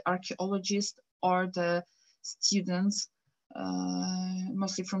supported by the archaeologist or the students,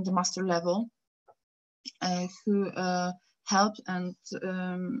 mostly from the master level, who helped and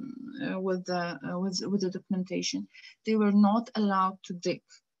with the documentation. They were not allowed to dig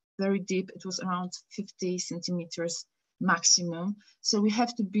very deep. It was around 50 centimeters maximum. So we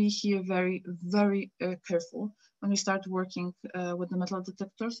have to be here very, very careful when we start working with the metal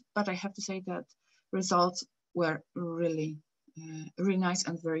detectors. But I have to say that results were really, really nice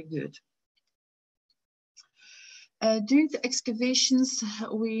and very good. During the excavations,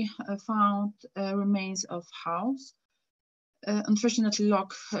 we found remains of house, unfortunately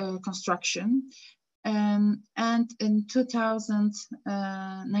log construction. And in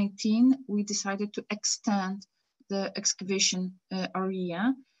 2019, we decided to extend the excavation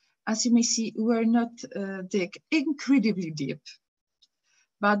area. As you may see, we're not dig incredibly deep,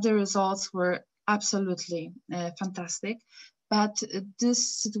 but the results were absolutely fantastic. But this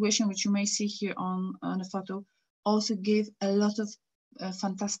situation, which you may see here on the photo, also gave a lot of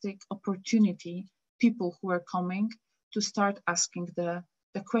fantastic opportunity, people who are coming to start asking the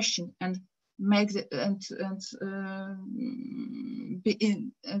question. And make the, be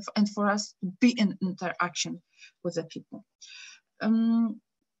in, and for us to be in interaction with the people. On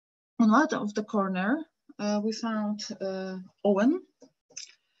one of the corner, we found Owen,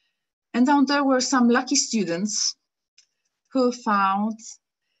 and down there were some lucky students who found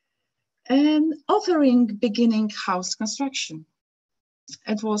an offering beginning house construction.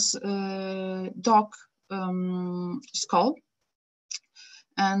 It was dog skull.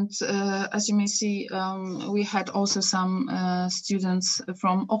 And as you may see, we had also some students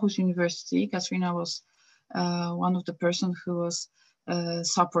from Aarhus University. Katrina was one of the persons who was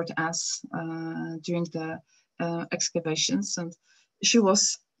support us during the excavations, and she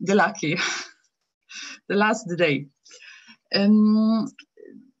was the lucky, the last day.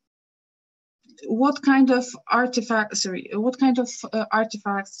 What kind of artifacts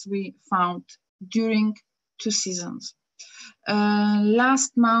we found during 2 seasons?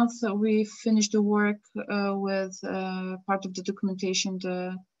 Last month we finished the work with part of the documentation,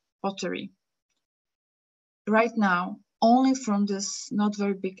 the pottery. Right now, only from this not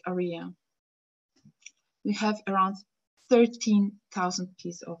very big area, we have around 13,000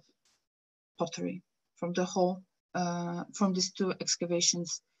 pieces of pottery from the whole, from these 2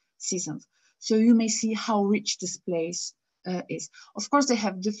 excavations seasons. So you may see how rich this place is. Of course, they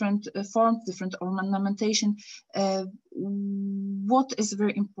have different forms, different ornamentation. What is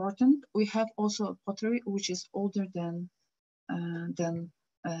very important, we have also a pottery which is older than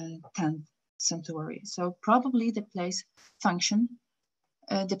 10th century. So probably the place function.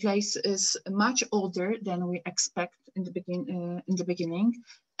 The place is much older than we expect in the beginning,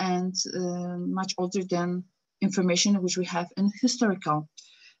 and much older than information which we have in historical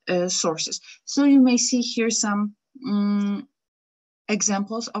sources. So you may see here some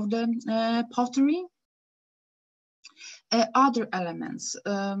examples of the pottery. Other elements,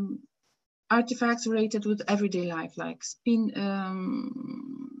 artifacts related with everyday life, like spin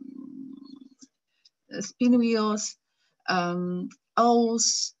wheels,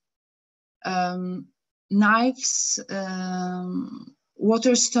 owls, knives,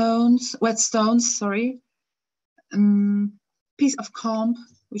 whetstones, sorry, piece of comb,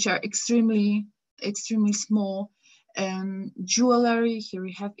 which are extremely small, jewelry. Here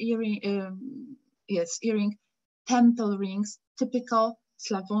we have earring, temple rings, typical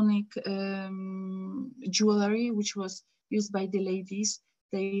Slavonic jewelry, which was used by the ladies.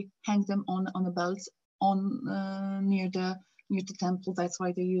 They hang them on a belt near the temple. That's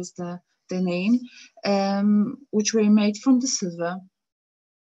why they use the name, which were made from the silver.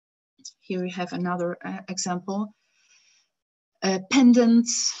 Here we have another example.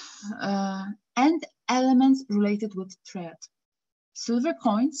 Pendants and elements related with thread, silver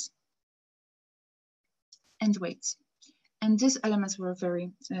coins and weights. And these elements were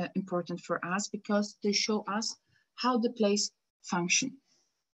very important for us because they show us how the place functioned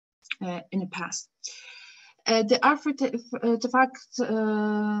in the past. The artifacts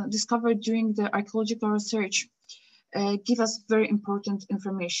discovered during the archaeological research give us very important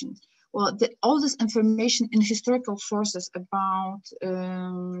information. Well, all this information in historical sources about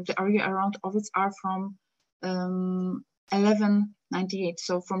the area around Owiec are from 1198,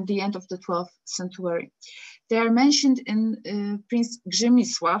 so from the end of the 12th century. They are mentioned in Prince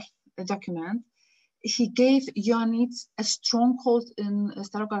Grzymisław document. He gave Ioannidze a stronghold in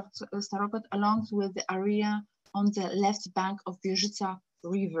Starogard along with the area on the left bank of Wieżyca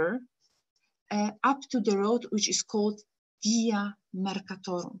River, up to the road which is called Via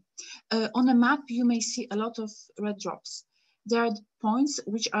Mercatorum. On the map, you may see a lot of red drops. There are points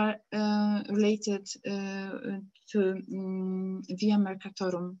which are related to Via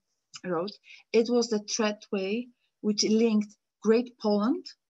Mercatorum road. It was the threadway which linked Great Poland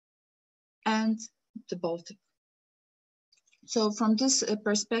and the Baltic. So from this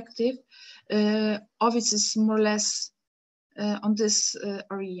perspective, Owiec is more or less on this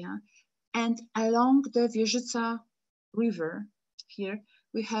area. And along the Wieżyca River here,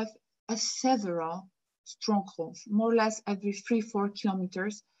 we have several strongholds, more or less every 3-4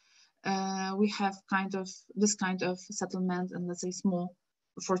 kilometers. We have this kind of settlement and, let's say, small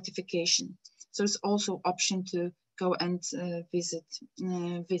fortification. So it's also option to go and visit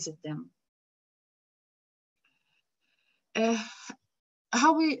them.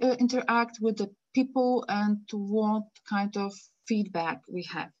 How we interact with the people and what kind of feedback we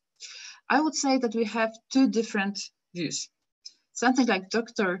have. I would say that we have 2 different views. Something like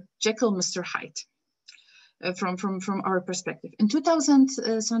Dr. Jekyll, Mr. Hyde, from our perspective. In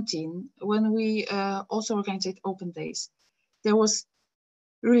 2017, when we also organized open days, there was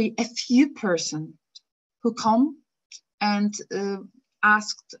really a few persons who come and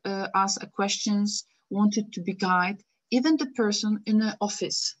asked us questions, wanted to be guided. Even the person in the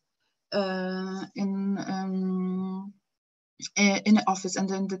office, in the office and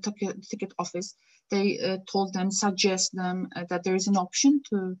then the ticket office, they told them, suggest them that there is an option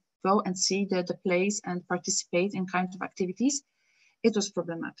to go and see the place and participate in kind of activities. It was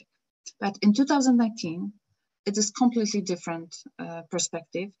problematic. But in 2019, it is completely different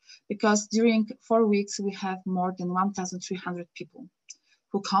perspective, because during 4 weeks, we have more than 1,300 people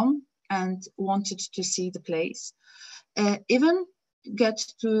who come and wanted to see the place. Even get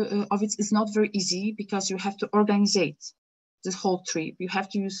to Ovid is not very easy, because you have to organize this whole trip. You have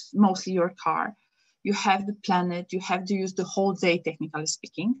to use mostly your car. You have to plan it. You have to use the whole day, technically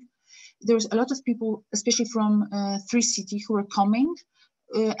speaking. There's a lot of people, especially from 3 cities, who are coming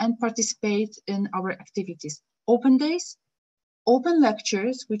and participate in our activities. Open days, open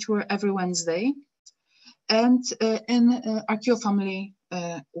lectures, which were every Wednesday, and in Archeo family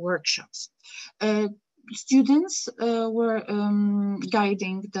workshops. Students were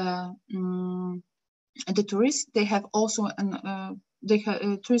guiding the tourists. They have also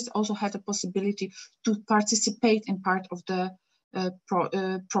tourists also had a possibility to participate in part of the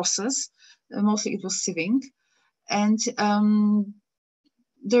process. Mostly it was sieving, and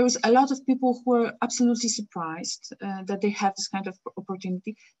there was a lot of people who were absolutely surprised that they have this kind of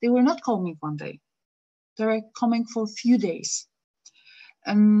opportunity. They were not coming one day; they were coming for a few days,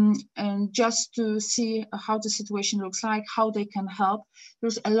 and just to see how the situation looks like, how they can help.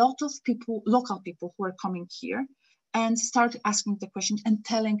 There's a lot of people, local people, who are coming here and start asking the questions and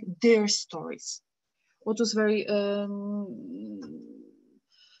telling their stories. What was very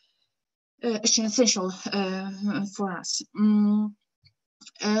essential for us.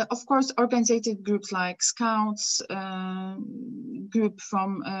 Of course, organized groups like Scouts, group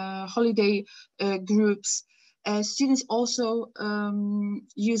from holiday groups. Students also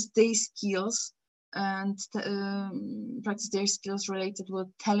use their skills and practice their skills related with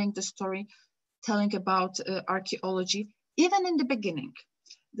telling the story, telling about archaeology. Even in the beginning,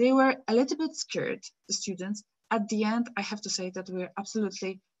 they were a little bit scared, the students. At the end, I have to say that we're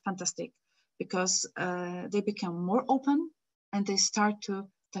absolutely fantastic, because they become more open and they start to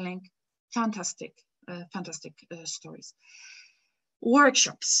telling fantastic stories.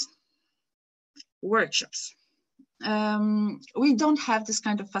 Workshops. We don't have this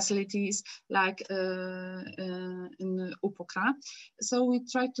kind of facilities like in UPOKRA. So we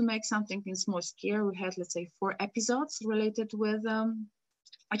tried to make something in small scale. We had, let's say, 4 episodes related with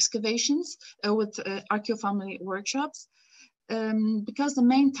excavations, with Archeo family workshops. Because the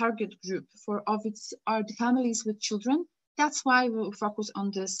main target group for Ovids are the families with children. That's why we focus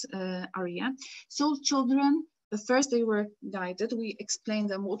on this area. So children, first they were guided. We explained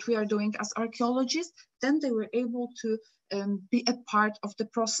them what we are doing as archaeologists. Then they were able to be a part of the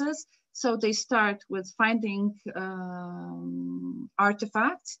process. So they start with finding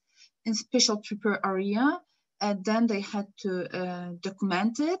artifacts in special prepare area. And then they had to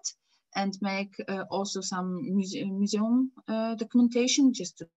document it and make also some museum documentation,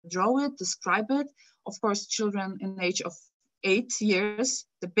 just to draw it, describe it. Of course, children in the age of 8 years,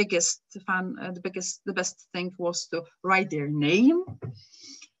 the best thing was to write their name.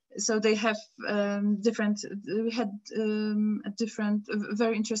 So they have we had a different,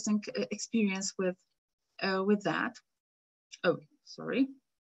 very interesting experience with that. Oh, sorry.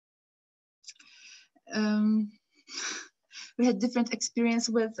 We had different experience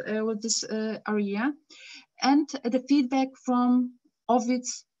with this area, and the feedback from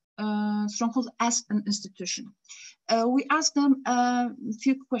Ovid's stronghold as an institution. We asked them a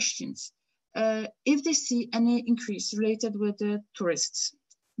few questions. If they see any increase related with the tourists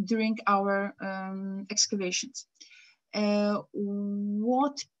during our excavations,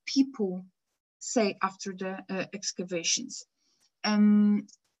 what people say after the excavations,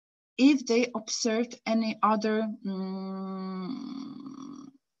 if they observed any other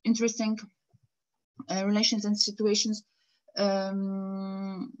interesting relations and situations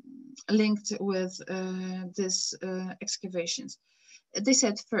linked with these excavations. They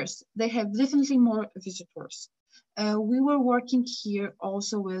said first, they have definitely more visitors. We were working here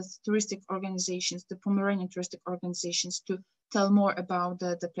also with touristic organizations, the Pomeranian touristic organizations, to tell more about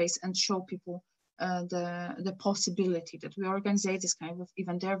the place and show people the possibility that we organize this kind of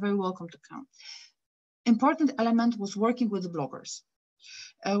event. They are very welcome to come. Important element was working with the bloggers.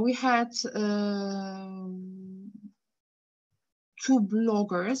 We had 2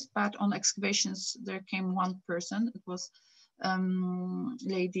 bloggers, but on excavations there came 1 person. It was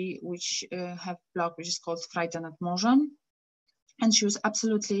lady which have blog which is called Frajda nad Morzem, and she was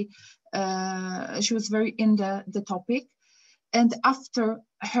absolutely she was very in the topic. And after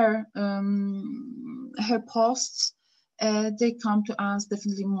her posts, they come to us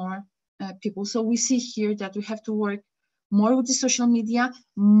definitely more people. So we see here that we have to work more with the social media,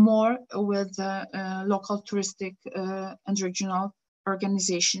 more with local touristic and regional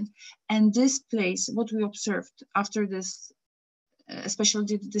organization. And this place, what we observed after this, especially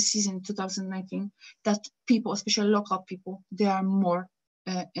the season 2019, that people, especially local people, they are more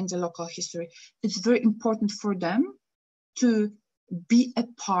in the local history. It's very important for them to be a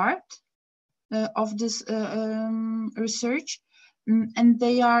part of this research, and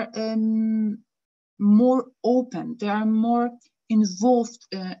they are more open, they are more involved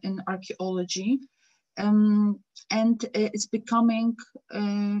in archaeology, and it's becoming,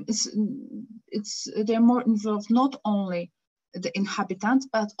 they're more involved, not only the inhabitants,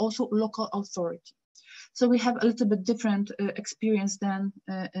 but also local authority. So we have a little bit different experience than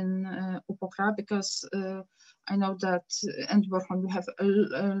in Upokra, because I know that in Bornholm we have a,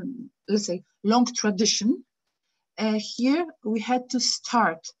 let's say, long tradition. Here we had to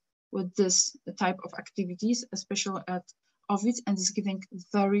start with this type of activities, especially at Ovid, and it's giving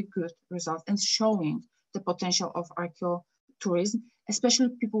very good results and showing the potential of archaeotourism. Especially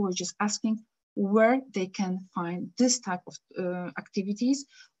people were just asking where they can find this type of activities,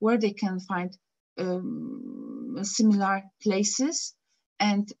 where they can find similar places,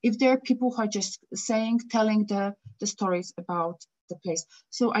 and if there are people who are just telling the stories about the place.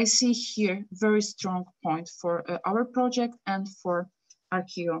 So I see here very strong point for our project and for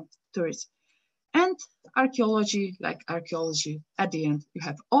archaeotourism. And archaeology, like archaeology, at the end, you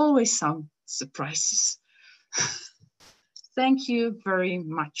have always some surprises. Thank you very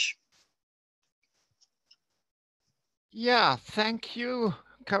much. Yeah, thank you,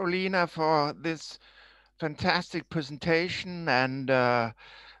 Carolina, for this fantastic presentation. And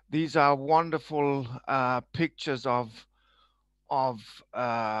these are wonderful pictures of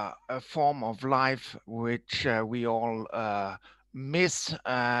a form of life which we all miss.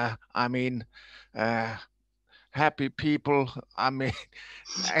 I mean, happy people, I mean,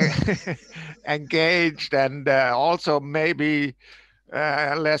 engaged, and also maybe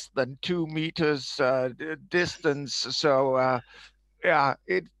less than 2 meters distance. So yeah,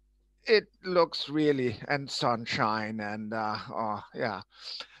 it looks really, and sunshine, and oh yeah.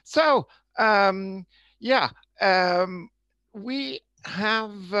 So yeah, we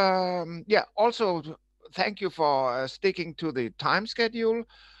have yeah, also thank you for sticking to the time schedule.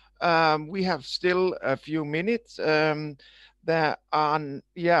 We have still a few minutes. There are,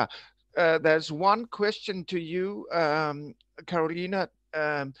 yeah, there's one question to you, Carolina,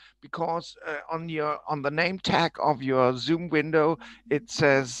 because on the name tag of your Zoom window it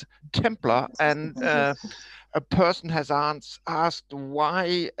says Templar, and a person has asked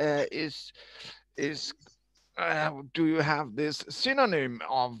why do you have this synonym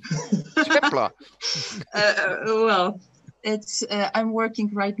of Templar? Well, it's I'm working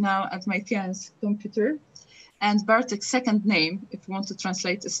right now at my fiance's computer, and Bartek's second name, if you want to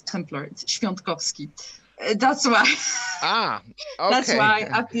translate, is Templar. It's Świątkowski. That's why. Ah, okay. That's why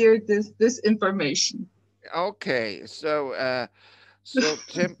appeared this information. Okay, so so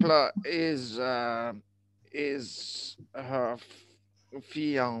Templar is her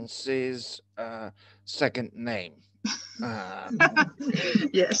fiance's second name.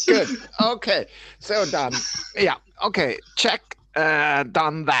 Yes. Good. Okay. So done. Yeah. Okay. Check.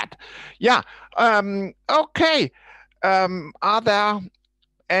 Done that. Yeah. Okay. Are there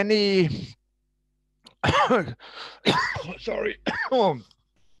any? Sorry.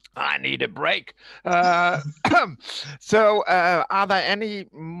 I need a break. So, are there any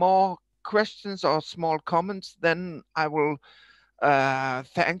more questions or small comments? Then I will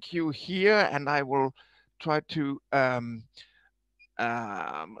thank you here, and I will try to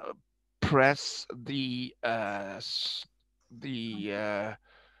press the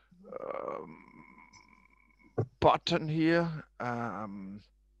button here.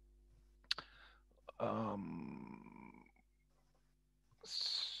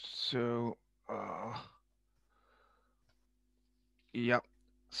 So yeah,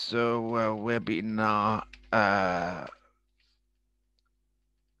 so webinar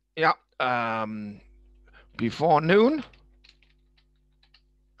yeah, before noon.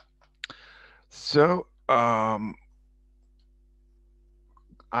 So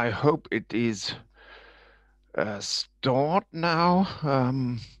I hope it is stored now,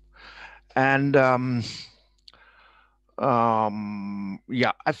 and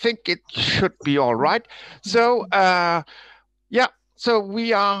yeah, I think it should be all right. So yeah, so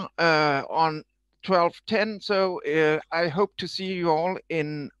we are on 12:10. So I hope to see you all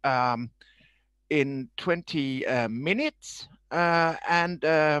in 20 minutes. and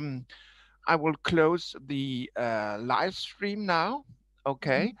I will close the live stream now.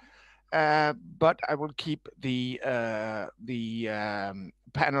 Okay. But I will keep the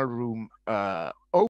panel room open.